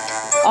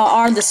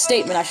 On this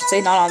statement, I should say,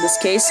 not on this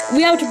case.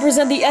 We have to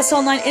present the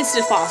SL9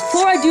 incident files.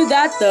 Before I do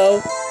that,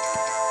 though,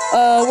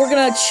 we're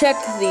gonna check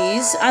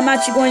these. I'm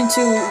actually going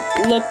to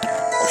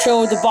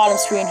show the bottom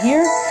screen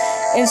here.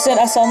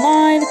 Incident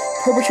SL9,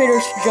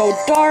 perpetrators Joe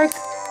Dark,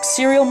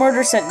 serial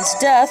murder, sentence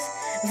death.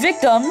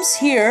 Victims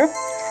here: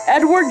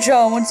 Edward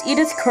Jones,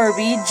 Edith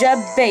Kirby, Jeb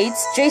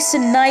Bates,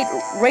 Jason Knight,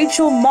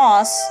 Rachel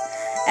Moss,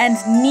 and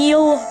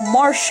Neil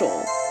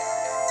Marshall.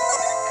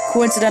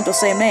 Coincidental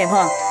same name,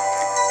 huh?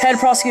 Head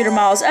prosecutor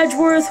Miles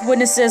Edgeworth,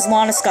 witnesses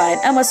Lana Skye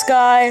and Emma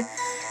Skye.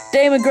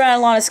 Damon Grant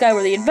and Lana Skye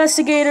were the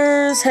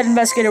investigators. Head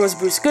investigator was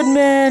Bruce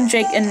Goodman.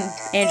 Jake and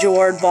Andrew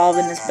were involved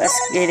in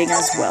investigating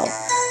as well.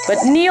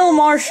 But Neil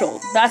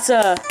Marshall, that's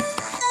a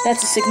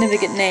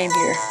significant name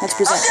here. Let's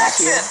present that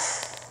here.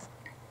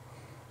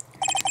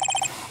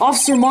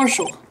 Officer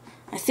Marshall,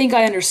 I think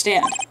I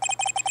understand.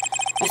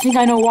 I think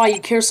I know why you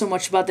care so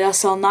much about the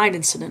SL9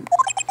 incident.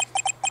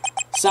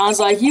 Sounds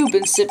like you've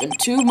been sipping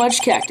too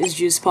much cactus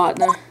juice,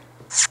 partner.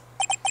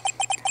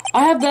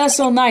 I have the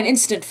SL9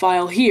 incident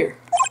file here.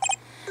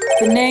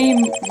 The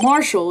name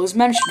Marshall is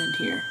mentioned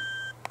in here.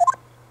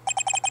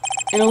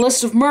 And a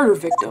list of murder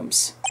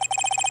victims.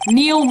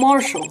 Neil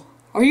Marshall.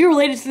 Are you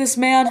related to this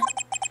man?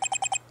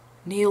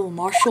 Neil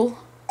Marshall?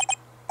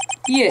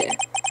 Yeah,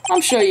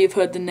 I'm sure you've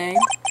heard the name.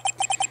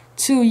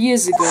 2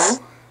 years ago,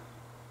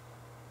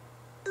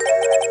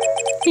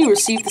 he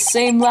received the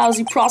same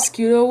lousy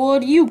prosecutor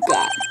award you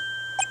got.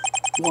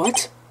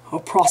 What? A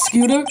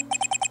prosecutor?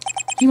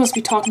 You must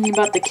be talking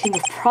about the King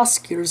of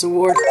Prosecutors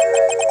Award.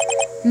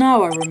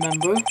 Now I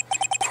remember.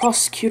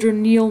 Prosecutor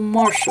Neil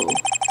Marshall.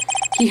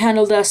 He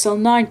handled the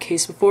SL9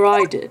 case before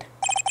I did.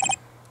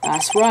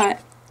 That's right.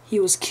 He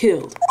was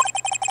killed.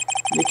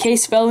 And the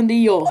case fell into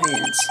your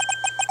hands.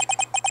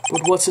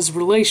 But what's his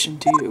relation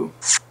to you?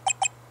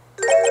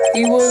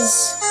 He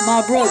was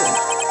my brother.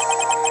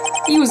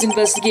 He was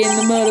investigating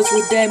the murders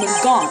with Damon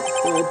Gaunt,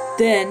 the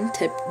then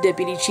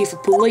Deputy Chief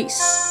of Police.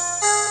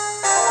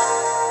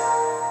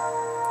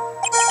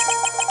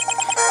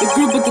 The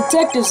group of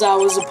detectives I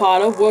was a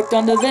part of worked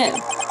under them.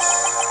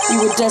 We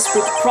were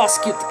desperate to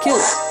prosecute the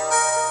killer.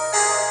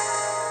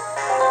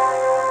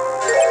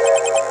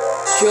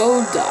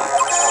 Joe Doc.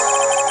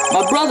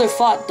 My brother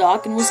fought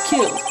Doc and was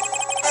killed.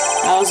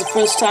 That was the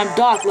first time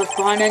Doc left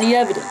behind any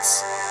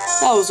evidence.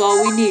 That was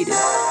all we needed.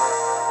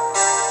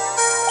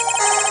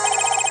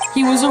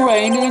 He was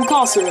arraigned and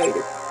incarcerated.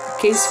 The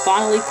case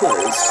finally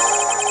closed.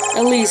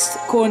 At least,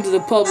 according to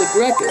the public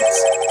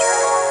records.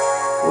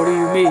 What do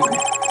you mean?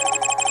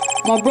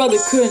 My brother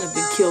couldn't have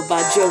been killed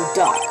by Joe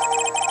Doc.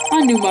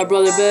 I knew my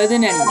brother better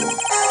than anyone.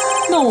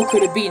 No one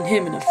could have beaten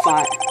him in a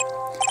fight.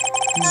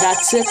 And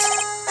that's it?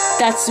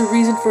 That's the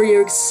reason for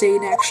your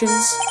insane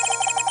actions?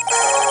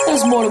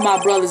 There's more to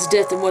my brother's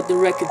death than what the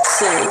records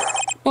say.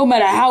 No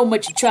matter how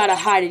much you try to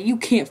hide it, you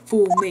can't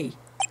fool me.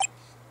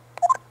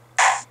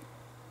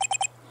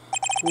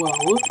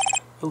 Well,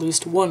 at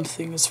least one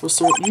thing is for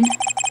certain.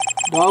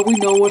 Now we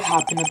know what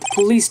happened at the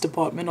police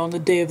department on the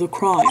day of the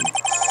crime.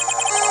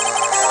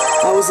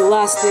 That was the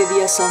last day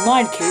the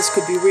SL9 case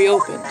could be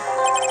reopened.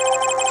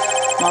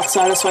 Not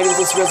satisfied with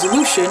this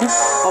resolution,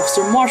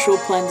 Officer Marshall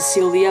planned to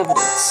seal the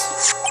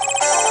evidence.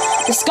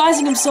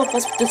 Disguising himself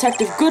as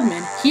Detective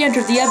Goodman, he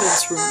entered the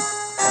evidence room.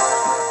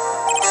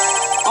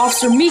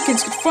 Officer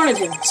Meekins confronted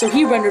him, so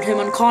he rendered him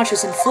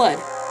unconscious and fled.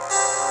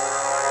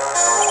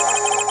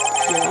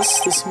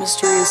 Yes, this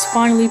mystery has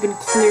finally been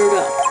cleared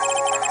up.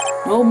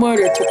 No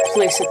murder took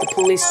place at the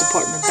police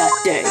department that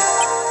day.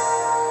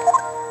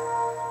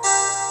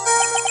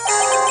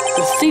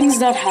 The things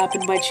that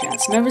happen by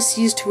chance never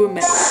cease to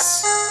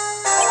amaze.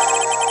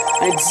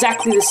 At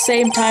exactly the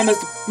same time as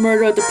the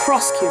murder at the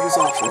prosecutor's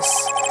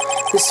office,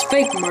 this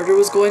fake murder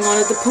was going on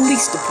at the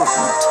police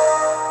department.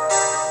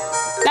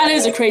 That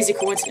is a crazy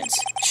coincidence.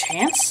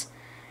 Chance?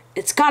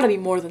 It's gotta be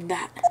more than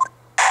that.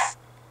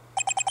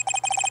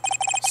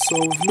 So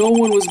if no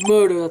one was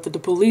murdered at the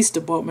police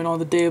department on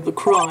the day of the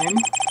crime,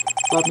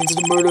 that means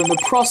the murder in the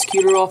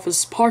prosecutor's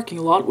office parking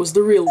lot was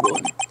the real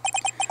one.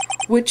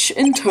 Which,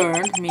 in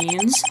turn,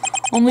 means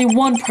only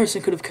one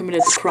person could have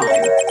committed the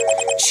crime.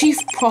 Chief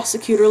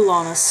Prosecutor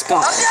Lana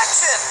Scott.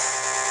 Objection!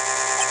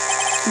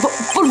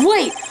 But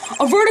wait!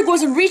 A verdict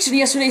wasn't reached in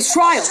yesterday's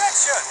trial!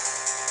 Objection!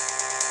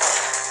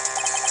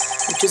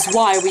 Which is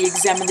why we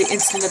examined the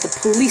incident at the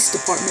police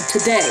department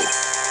today.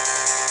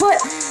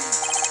 But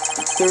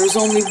there is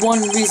only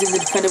one reason the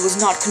defendant was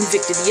not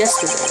convicted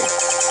yesterday.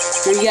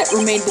 There yet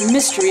remained the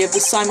mystery of the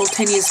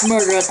simultaneous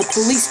murder at the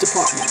police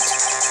department.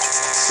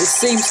 It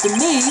seems to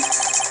me,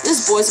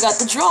 this boy's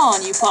got the draw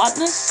on you,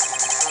 partner.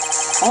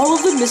 All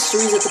of the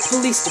mysteries at the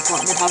police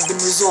department have been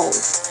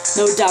resolved,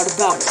 no doubt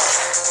about it.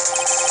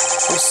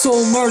 Our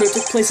sole murder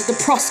took place at the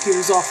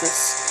prosecutor's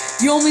office.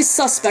 The only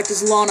suspect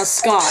is Lana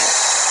Skye.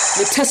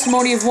 The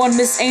testimony of one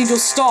Miss Angel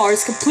Starr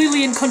is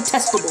completely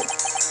incontestable.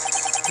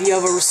 If you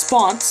have a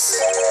response,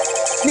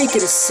 make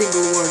it a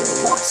single word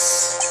or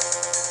less.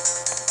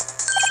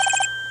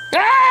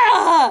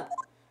 Ah!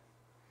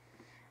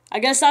 I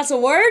guess that's a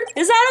word?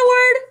 Is that a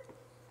word?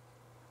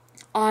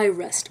 I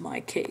rest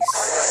my case.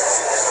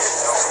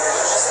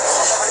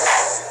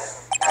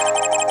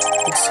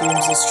 It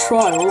seems this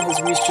trial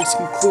has reached its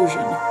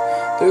conclusion.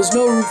 There is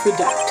no room for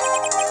doubt.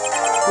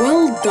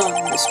 Well done,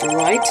 Mr.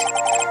 Wright.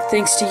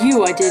 Thanks to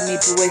you, I didn't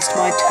need to waste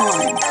my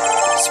time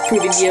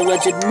disproving the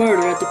alleged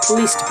murder at the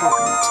police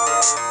department.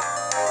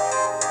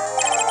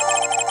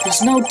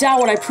 There's no doubt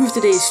what I proved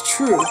today is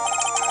true.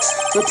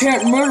 The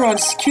apparent murder on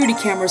security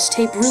camera's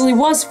tape really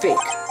was fake.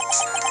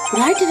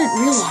 But I didn't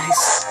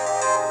realize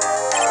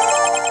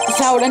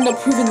that would end up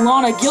proving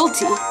Lana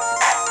guilty.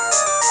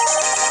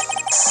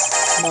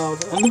 Now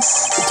then,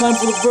 the time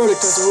for the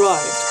verdict has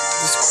arrived.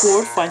 This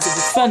court finds a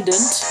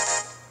defendant...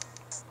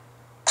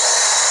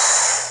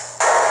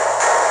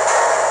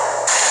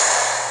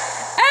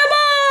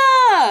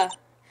 Emma!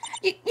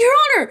 Your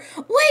Honor,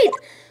 wait!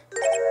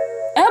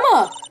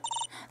 Emma!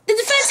 The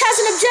defense has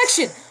an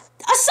objection!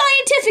 A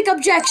scientific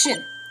objection!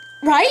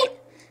 Right?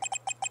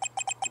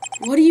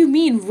 What do you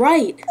mean,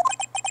 right?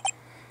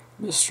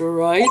 Mr.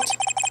 Wright,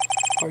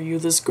 are you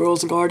this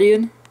girl's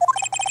guardian?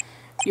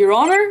 Your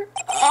Honor?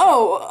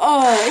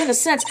 Oh, in a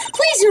sense.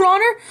 Please, Your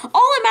Honor,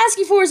 all I'm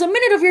asking for is a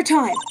minute of your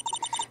time.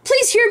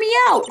 Please hear me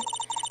out.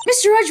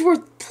 Mr.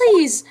 Edgeworth,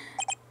 please.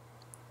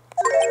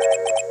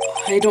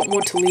 I don't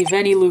want to leave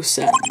any loose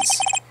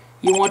ends.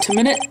 You want a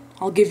minute?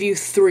 I'll give you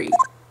 3.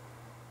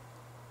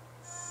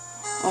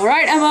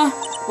 Alright, Emma,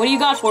 what do you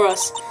got for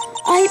us?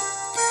 I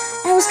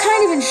was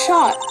kind of in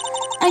shock.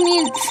 I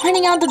mean,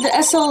 finding out that the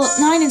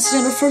SL9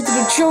 incident referred to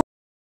the Joe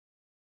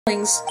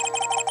killings.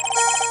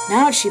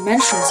 Now that she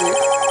mentions it,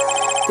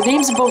 the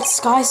names of both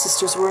Sky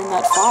sisters were in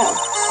that file.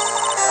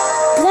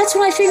 But that's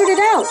when I figured it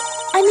out.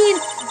 I mean,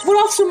 what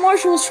Officer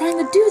Marshall was trying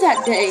to do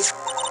that day.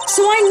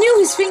 So I knew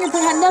his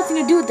fingerprint had nothing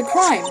to do with the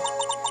crime.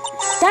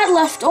 That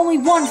left only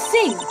one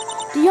thing,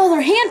 the other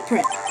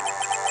handprint.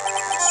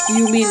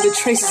 You mean the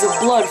traces of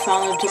blood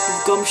found in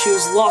Detective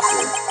Gumshoe's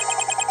locker?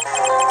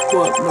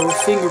 But no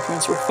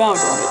fingerprints were found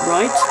on it,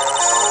 right?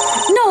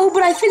 No,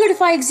 but I figured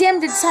if I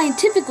examined it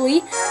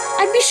scientifically,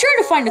 I'd be sure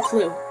to find a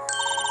clue.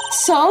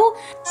 So,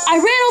 I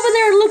ran over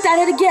there and looked at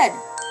it again.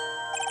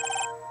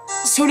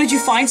 So did you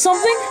find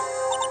something?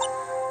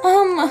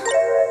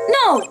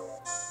 No!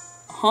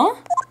 Huh?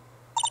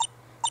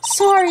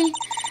 Sorry.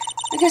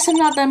 I guess I'm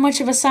not that much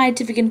of a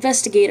scientific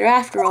investigator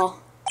after all.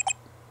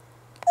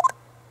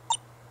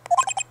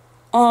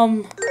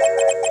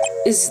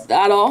 Is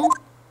that all?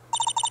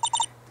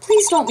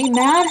 Please don't be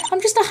mad.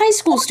 I'm just a high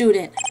school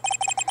student.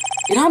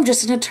 And I'm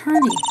just an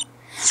attorney.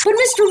 But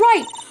Mr.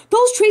 Wright,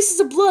 those traces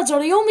of bloods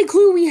are the only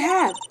clue we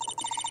have.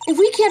 If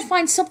we can't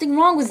find something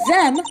wrong with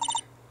them,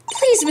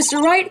 please,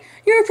 Mr. Wright,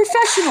 you're a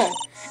professional.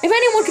 If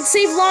anyone could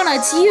save Lana,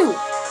 it's you.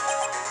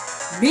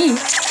 Me?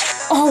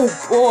 Oh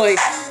boy.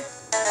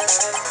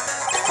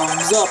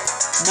 Time's up.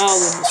 Now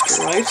then,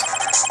 Mr. Wright.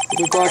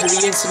 With regard to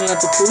the incident at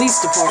the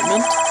police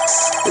department,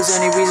 does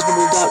any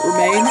reasonable doubt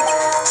remain?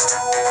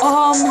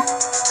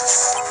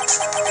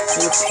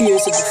 It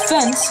appears the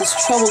defense is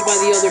troubled by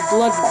the other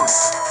blood mark.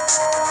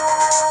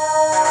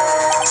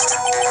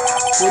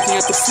 Looking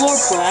at the floor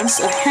plans,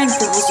 a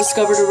handprint was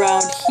discovered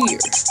around here.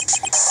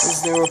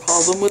 Is there a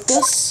problem with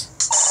this?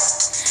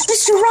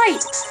 Mr.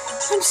 Wright!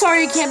 I'm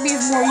sorry I can't be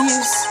of more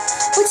use.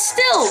 But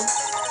still,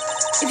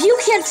 if you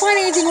can't find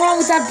anything wrong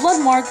with that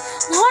blood mark,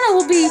 Lana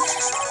will be...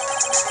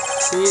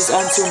 Please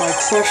answer my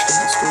question,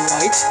 Mr.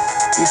 Wright.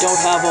 We don't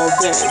have all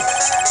day.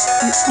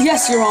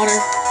 Yes, Your Honor.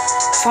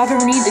 If I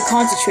ever need to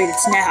concentrate,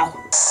 it's now.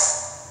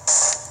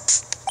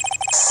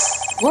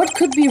 What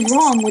could be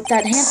wrong with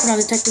that handprint on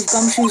Detective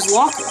Gumshoe's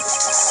locker?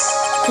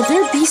 Could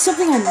there be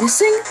something I'm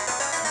missing?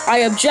 I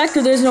object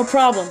or there's no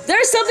problem.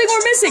 There's something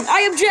we're missing!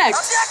 I object!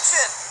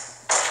 Objection!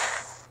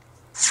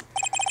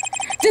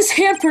 This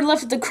handprint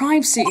left at the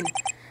crime scene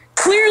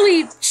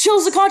clearly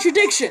shows a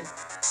contradiction.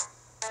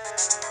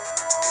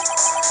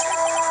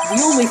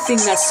 The only thing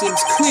that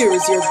seems clear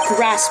is your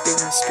grasping,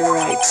 Mr.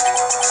 Wright.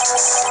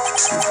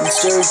 You've been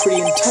staring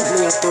pretty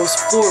intently at those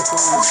floor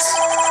plans.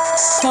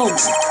 Tell me,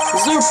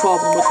 is there a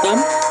problem with them?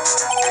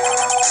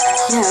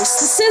 Yes,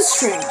 this is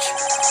strange.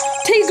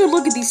 Take a good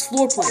look at these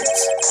floor plans.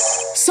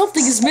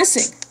 Something is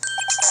missing.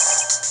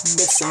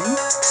 Missing?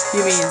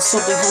 You mean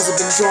something hasn't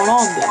been drawn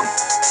on them?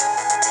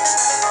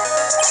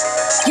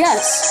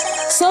 Yes,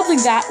 something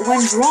that,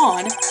 when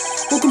drawn,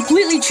 will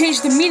completely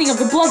change the meaning of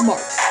the blood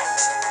mark.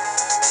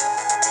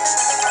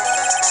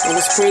 Let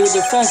us pray the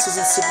defense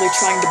isn't simply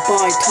trying to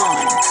buy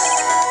time.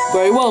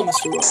 Very well,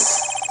 Mr. Wright.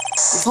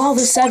 With all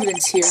this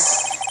evidence here,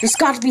 there's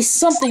got to be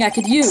something I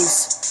could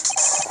use.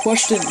 The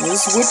question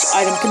is, which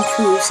item can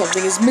prove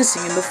something is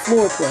missing in the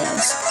floor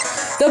plans?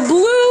 The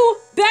blue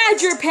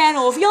badger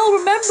panel! If y'all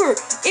remember,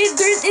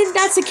 in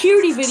that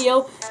security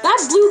video,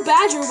 that blue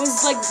badger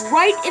was like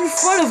right in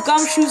front of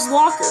Gumshoe's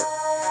locker.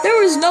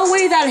 There was no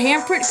way that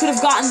handprint could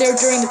have gotten there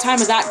during the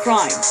time of that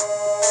crime.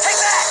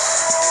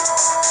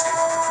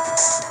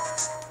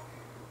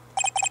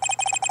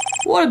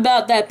 What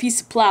about that piece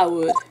of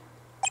plywood?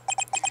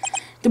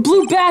 The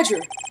blue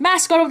badger,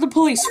 mascot of the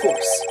police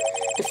force.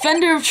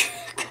 Defender of...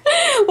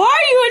 Why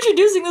are you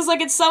introducing this like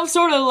it's some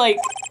sort of, like...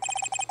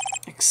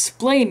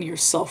 Explain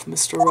yourself,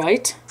 Mr.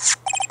 Wright.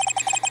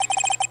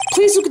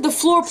 Please look at the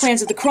floor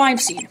plans at the crime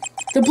scene.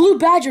 The blue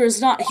badger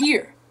is not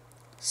here.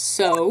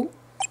 So?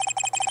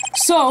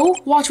 So,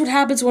 watch what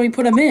happens when we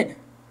put him in.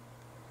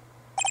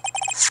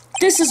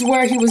 This is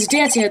where he was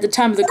dancing at the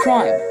time of the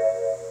crime.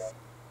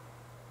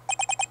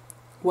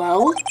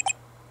 Well?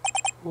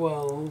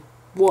 Well,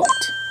 what?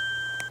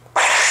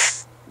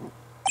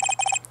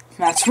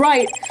 That's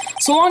right.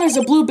 So long as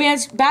the blue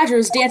badger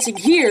is dancing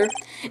here,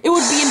 it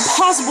would be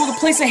impossible to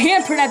place a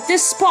handprint at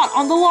this spot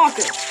on the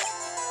locker.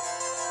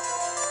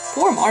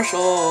 Poor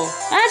Marshall.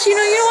 Actually,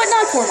 you know what?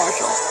 Not poor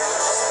Marshall.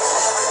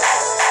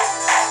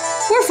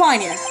 We're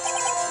fine here.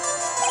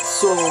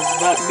 So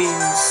that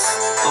means,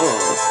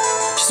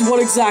 just what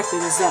exactly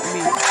does that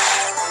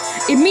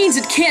mean? It means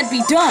it can't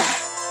be done.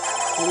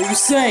 What are you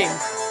saying?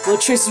 Blood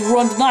traces were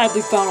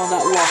undeniably found on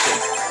that locker.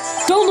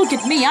 Don't look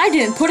at me. I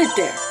didn't put it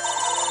there.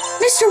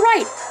 Mr.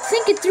 Wright,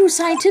 think it through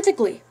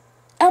scientifically.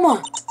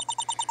 Emma,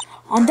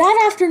 on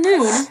that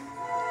afternoon,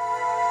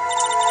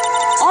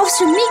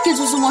 Officer Meekins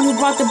was the one who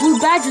brought the blue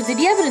badger to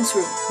the evidence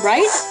room,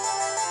 right?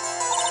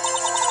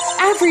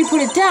 After he put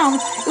it down,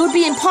 it would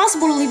be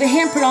impossible to leave a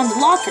handprint on the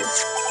locker.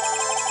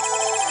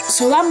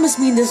 So that must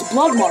mean this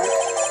blood mark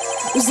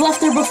was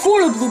left there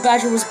before the blue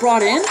badger was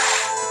brought in?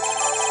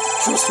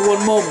 Just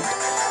one moment.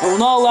 I will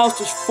not allow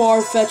such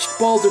far-fetched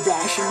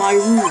balderdash in my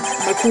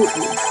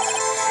courtroom.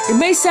 It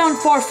may sound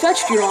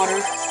far-fetched, Your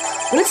Honor,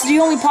 but it's the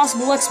only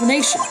possible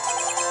explanation.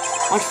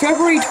 On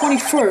February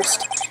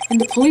 21st, in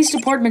the police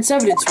department's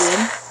evidence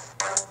room,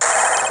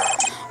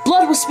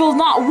 blood was spilled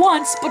not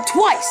once, but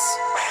twice.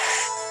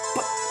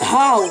 But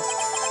how?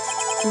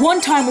 One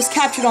time was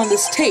captured on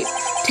this tape,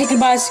 taken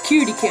by a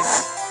security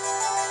camera.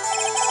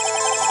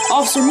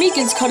 Officer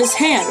Meekins cut his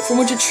hand, from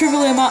which a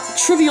trivial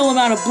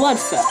amount of blood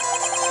fell.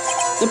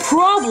 The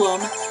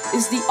problem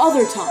is the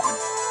other time.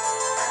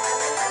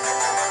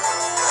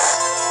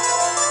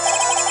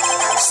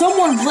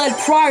 someone bled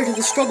prior to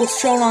the struggle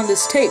shown on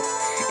this tape.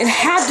 It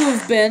had to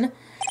have been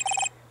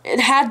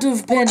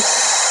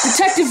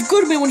Detective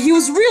Goodman when he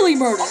was really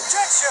murdered.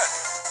 Objection!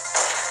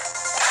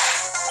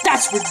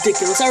 That's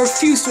ridiculous. I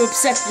refuse to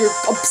accept your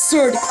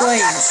absurd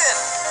claim. Objection!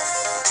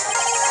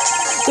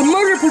 The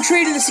murder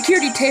portrayed in the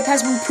security tape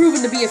has been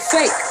proven to be a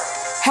fake.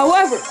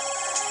 However,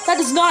 that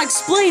does not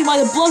explain why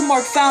the blood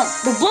mark found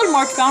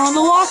on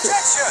the locker.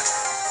 Objection!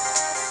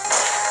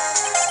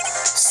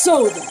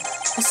 So then,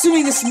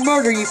 assuming this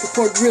murder you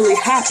purport really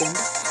happened,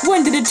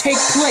 when did it take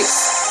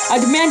place? I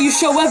demand you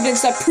show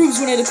evidence that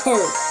proves when it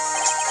occurred.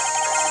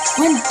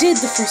 When did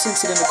the first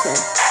incident occur?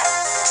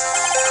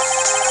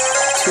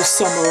 To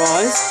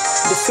summarize,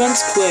 the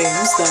defense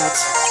claims that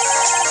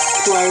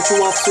prior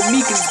to Officer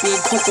Meekins being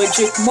cut by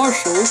Jake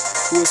Marshall,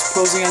 who was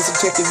posing as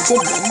Detective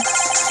Goodman,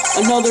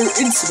 another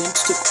incident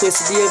took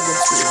place at the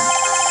evidence room.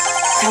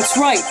 That's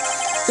right.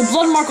 The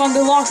blood mark on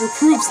the locker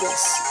proves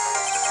this.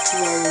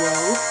 Very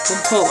well,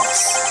 then tell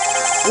us.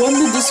 When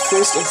did this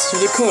first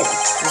incident occur?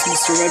 As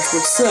Mr.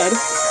 Edgeworth said,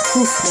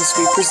 proof must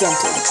be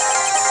presented.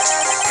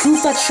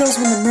 Proof that shows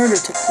when the murder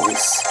took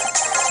place.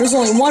 There's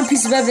only one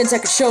piece of evidence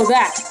that could show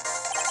that.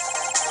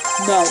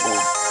 Now then,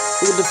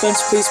 will the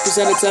defense please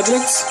present its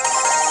evidence?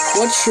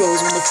 What shows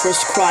when the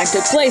first crime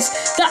took place?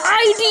 The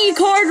ID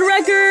card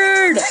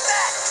record!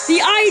 The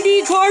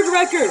ID card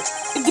record!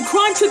 If the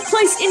crime took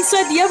place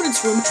inside the evidence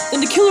room, then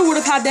the killer would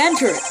have had to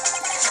enter it.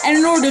 And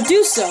in order to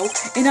do so,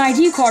 an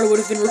ID card would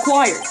have been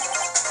required.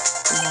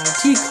 An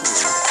ID card?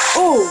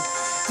 Oh,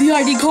 the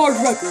ID card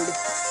record.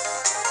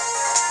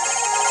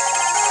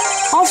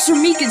 Officer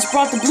Meekins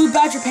brought the Blue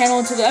Badger panel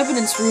into the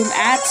evidence room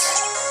at,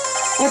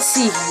 let's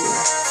see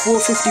here,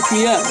 4:50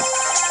 p.m.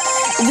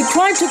 If the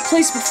crime took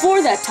place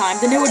before that time,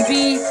 then it would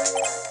be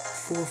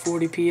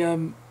 4:40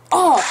 p.m.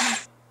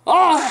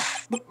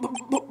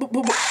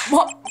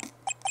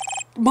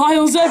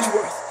 Miles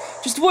Edgeworth.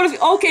 Just what if?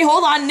 Okay,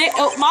 hold on, Nick.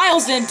 Oh,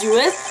 Miles didn't do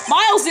it.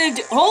 Miles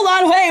didn't. Hold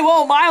on. Hey,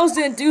 whoa. Miles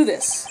didn't do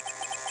this.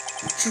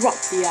 Drop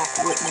the act,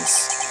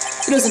 witness.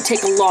 It doesn't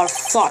take a lot of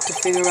thought to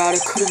figure out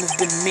it couldn't have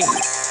been me.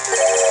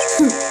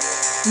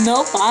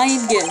 Nope, I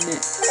ain't getting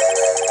it.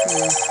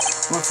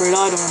 I'm afraid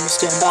I don't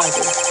understand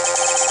either.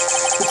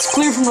 It's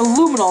clear from the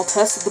luminol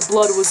test that the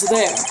blood was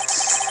there.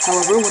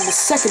 However, when the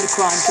second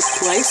crime took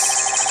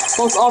place,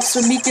 both Officer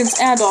Meekins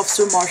and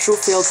Officer Marshall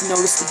failed to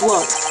notice the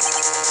blood.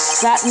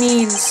 That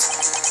means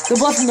the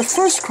blood from the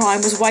first crime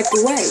was wiped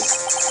away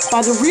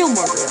by the real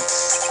murderer.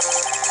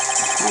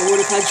 I would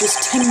have had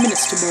just 10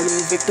 minutes to murder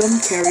the victim,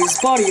 carry his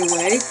body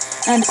away,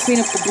 and clean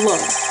up the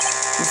blood.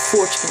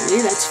 Unfortunately,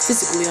 that's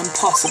physically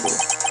impossible.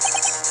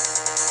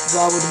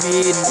 That would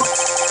mean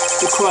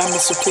the crime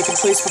must have taken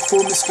place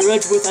before Mr.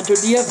 Edgeworth entered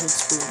the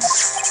evidence room.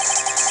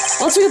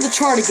 Let's look at the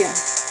chart again.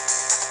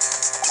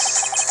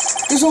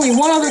 There's only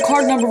one other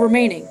card number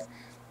remaining.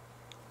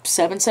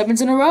 7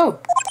 sevens in a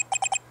row.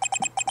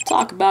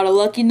 Talk about a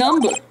lucky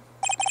number.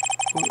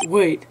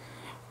 Wait,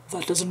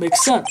 that doesn't make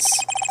sense.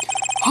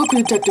 How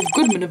could Detective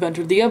Goodman have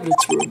entered the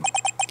evidence room?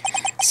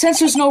 Since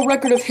there's no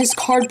record of his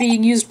card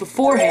being used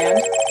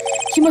beforehand,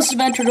 he must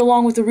have entered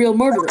along with the real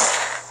murderer.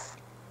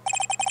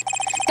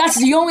 That's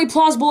the only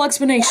plausible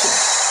explanation.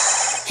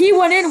 He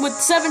went in with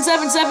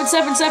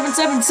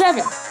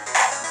 77777777.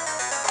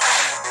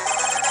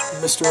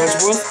 Mr.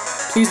 Edgeworth,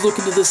 please look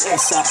into this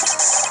ASAP.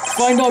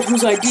 Find out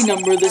whose ID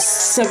number this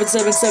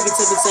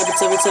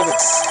 77777777.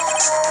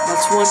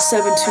 That's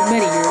 17 too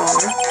many, Your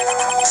Honor.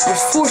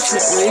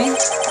 Unfortunately,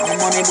 I'm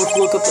unable to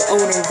look up the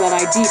owner of that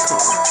ID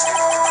card.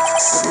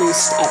 At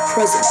least at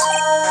present.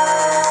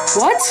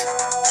 What?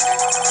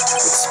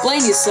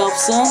 Explain yourself,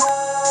 son.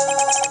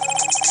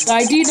 The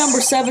ID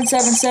number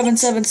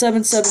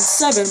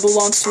 77777777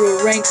 belongs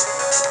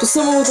to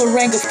someone with a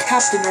rank of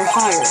captain or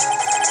higher.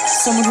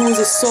 Someone who is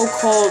a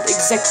so-called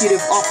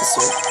executive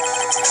officer.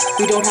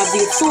 We don't have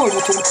the authority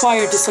to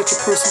inquire into such a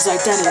person's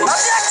identity.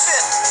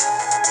 Objection!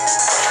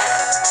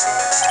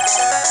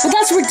 But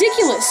that's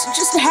ridiculous!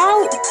 Just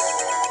how...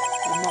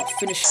 I'm not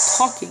finished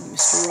talking,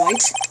 Mr.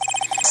 Wright.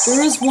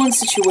 There is one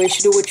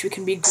situation in which we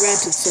can be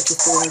granted such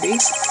authority.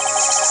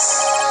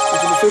 If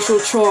an official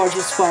charge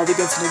is filed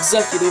against an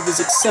executive is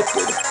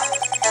accepted.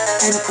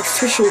 An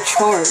official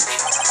charge.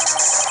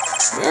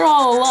 You're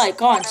all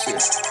alike, aren't you?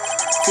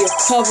 Your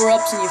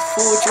cover-ups and your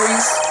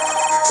forgeries.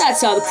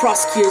 That's how the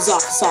prosecutor's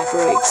office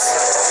operates.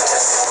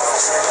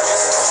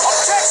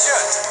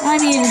 Objection! I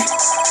mean,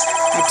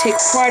 I take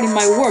pride in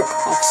my work,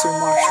 Officer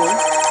Marshall.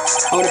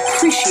 I would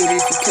appreciate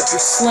it if you kept your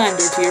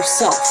slander to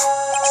yourself.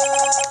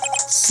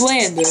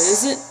 Slander,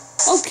 is it?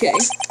 Okay.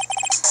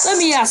 Let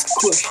me ask a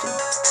question.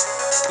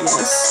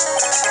 Yes?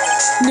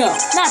 No,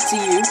 not to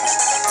you.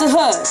 To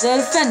her, the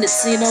defendant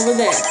seen over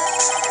there.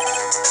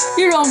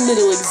 Your own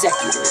little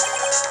executive.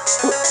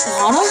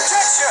 Lana?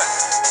 Objection!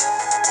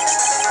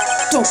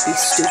 Don't be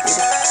stupid.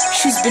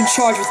 She's been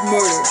charged with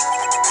murder.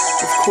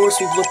 Of course,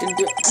 we've looked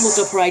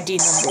up her ID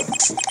number,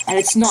 and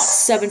it's not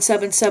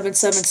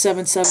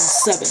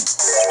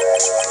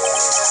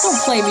 77777777.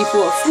 Don't play me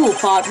for a fool,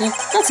 partner.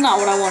 That's not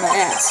what I want to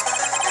ask.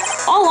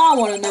 All I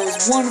want to know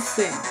is one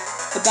thing.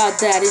 about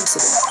that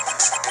incident?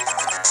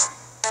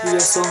 The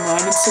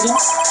SL9 incident?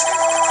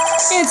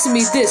 Answer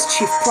me this,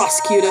 Chief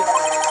Prosecutor.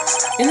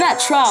 In that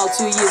trial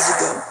 2 years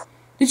ago,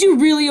 did you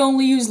really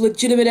only use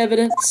legitimate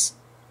evidence?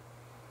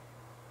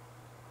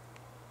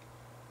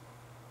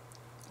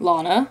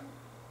 Lana?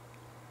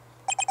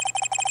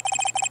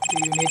 Do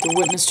you need the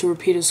witness to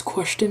repeat his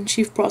question,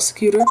 Chief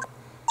Prosecutor?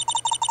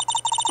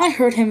 I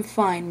heard him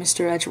fine,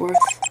 Mr. Edgeworth.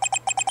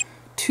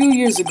 2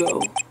 years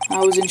ago,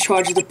 I was in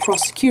charge of the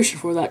prosecution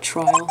for that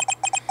trial.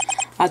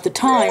 At the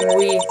time,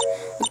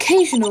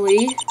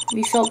 occasionally,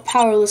 we felt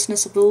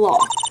powerlessness of the law.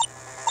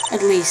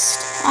 At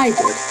least, I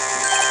did.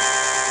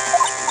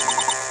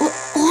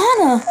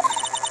 Lana!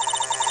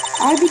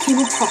 I became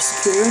a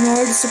prosecutor in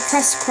order to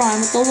suppress crime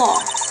with the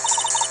law.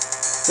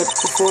 But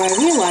before I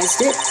realized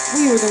it,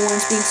 we were the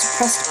ones being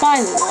suppressed by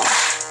the law.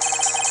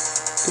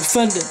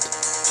 Defendant,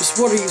 just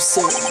what are you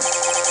saying?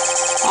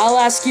 I'll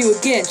ask you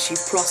again, Chief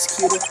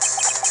Prosecutor.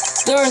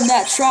 During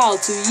that trial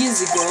 2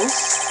 years ago,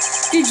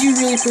 did you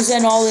really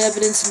present all the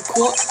evidence in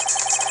court?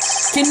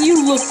 Can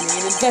you look me,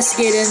 an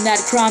investigator in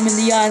that crime, in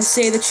the eye and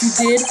say that you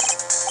did?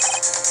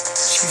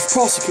 Chief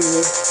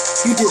Prosecutor,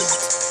 you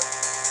didn't.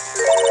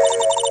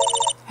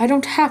 I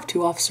don't have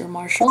to, Officer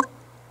Marshall.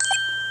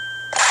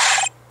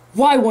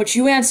 Why won't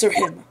you answer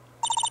him?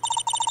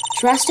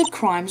 Drastic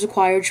crimes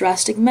require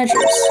drastic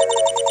measures.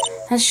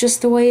 That's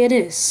just the way it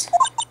is.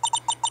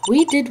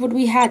 We did what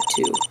we had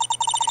to,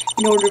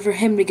 in order for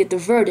him to get the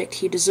verdict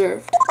he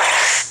deserved.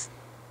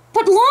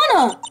 But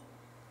Lana!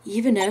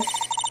 Even if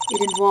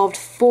it involved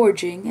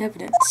forging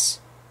evidence.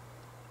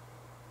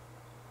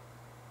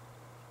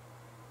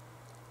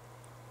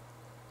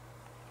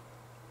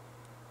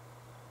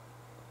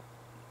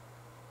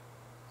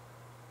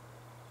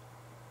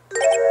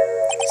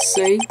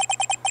 See?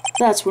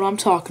 That's what I'm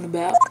talking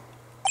about.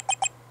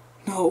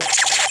 No.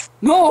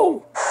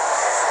 No!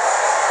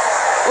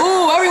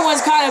 Ooh,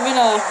 everyone's kind of in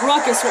a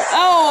ruckus.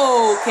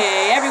 Oh,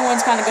 okay.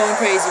 Everyone's kind of going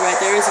crazy right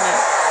there, isn't it?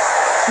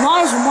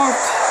 Lana's remark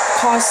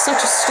caused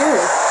such a stir.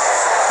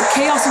 The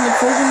chaos in the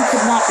courtroom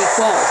could not be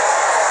quelled.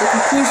 The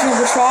conclusion of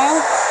the trial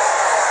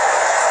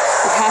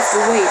would have to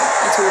wait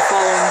until the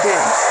following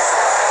day.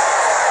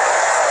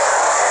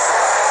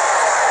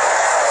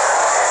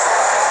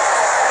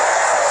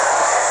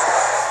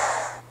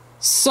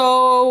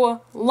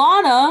 So,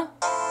 Lana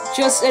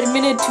just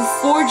admitted to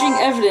forging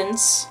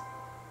evidence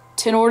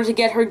in order to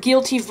get her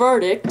guilty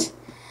verdict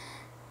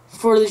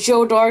for the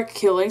Joe Dark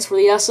killings, for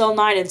the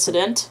SL9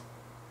 incident,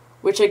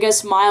 which I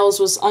guess Miles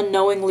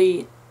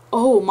unknowingly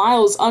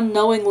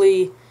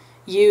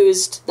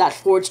used that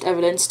forged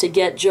evidence to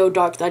get Joe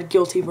Dark that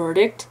guilty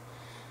verdict.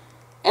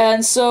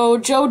 And so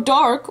Joe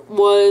Dark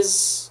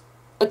was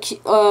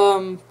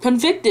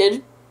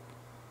convicted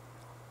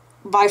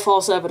by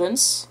false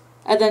evidence,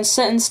 and then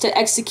sentenced to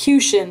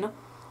execution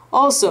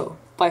also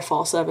by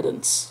false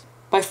evidence,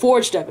 by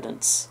forged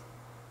evidence.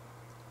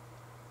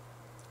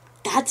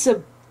 That's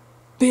a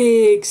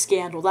big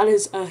scandal. That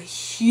is a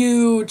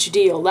huge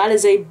deal. That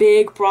is a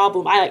big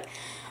problem.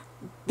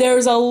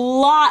 There's a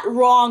lot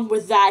wrong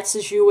with that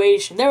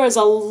situation. There is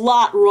a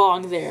lot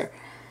wrong there.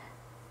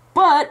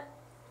 But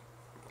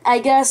I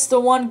guess the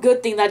one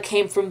good thing that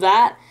came from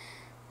that,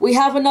 we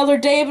have another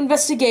day of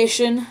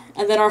investigation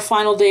and then our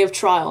final day of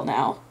trial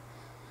now.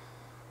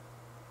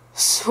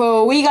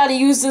 So we gotta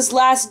use this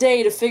last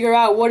day to figure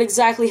out what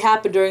exactly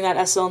happened during that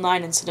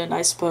SL9 incident,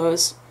 I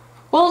suppose.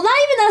 Well, not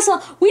even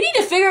SL. We need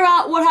to figure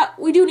out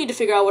we do need to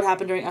figure out what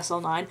happened during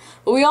SL9,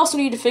 but we also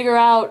need to figure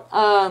out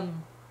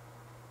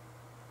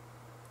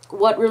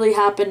what really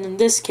happened in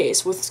this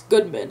case with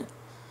Goodman.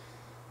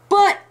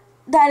 But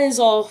that is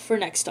all for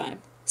next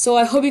time. So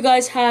I hope you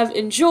guys have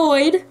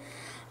enjoyed.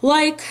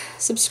 Like,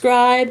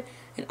 subscribe,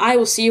 and I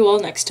will see you all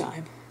next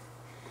time.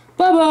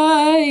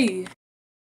 Bye-bye!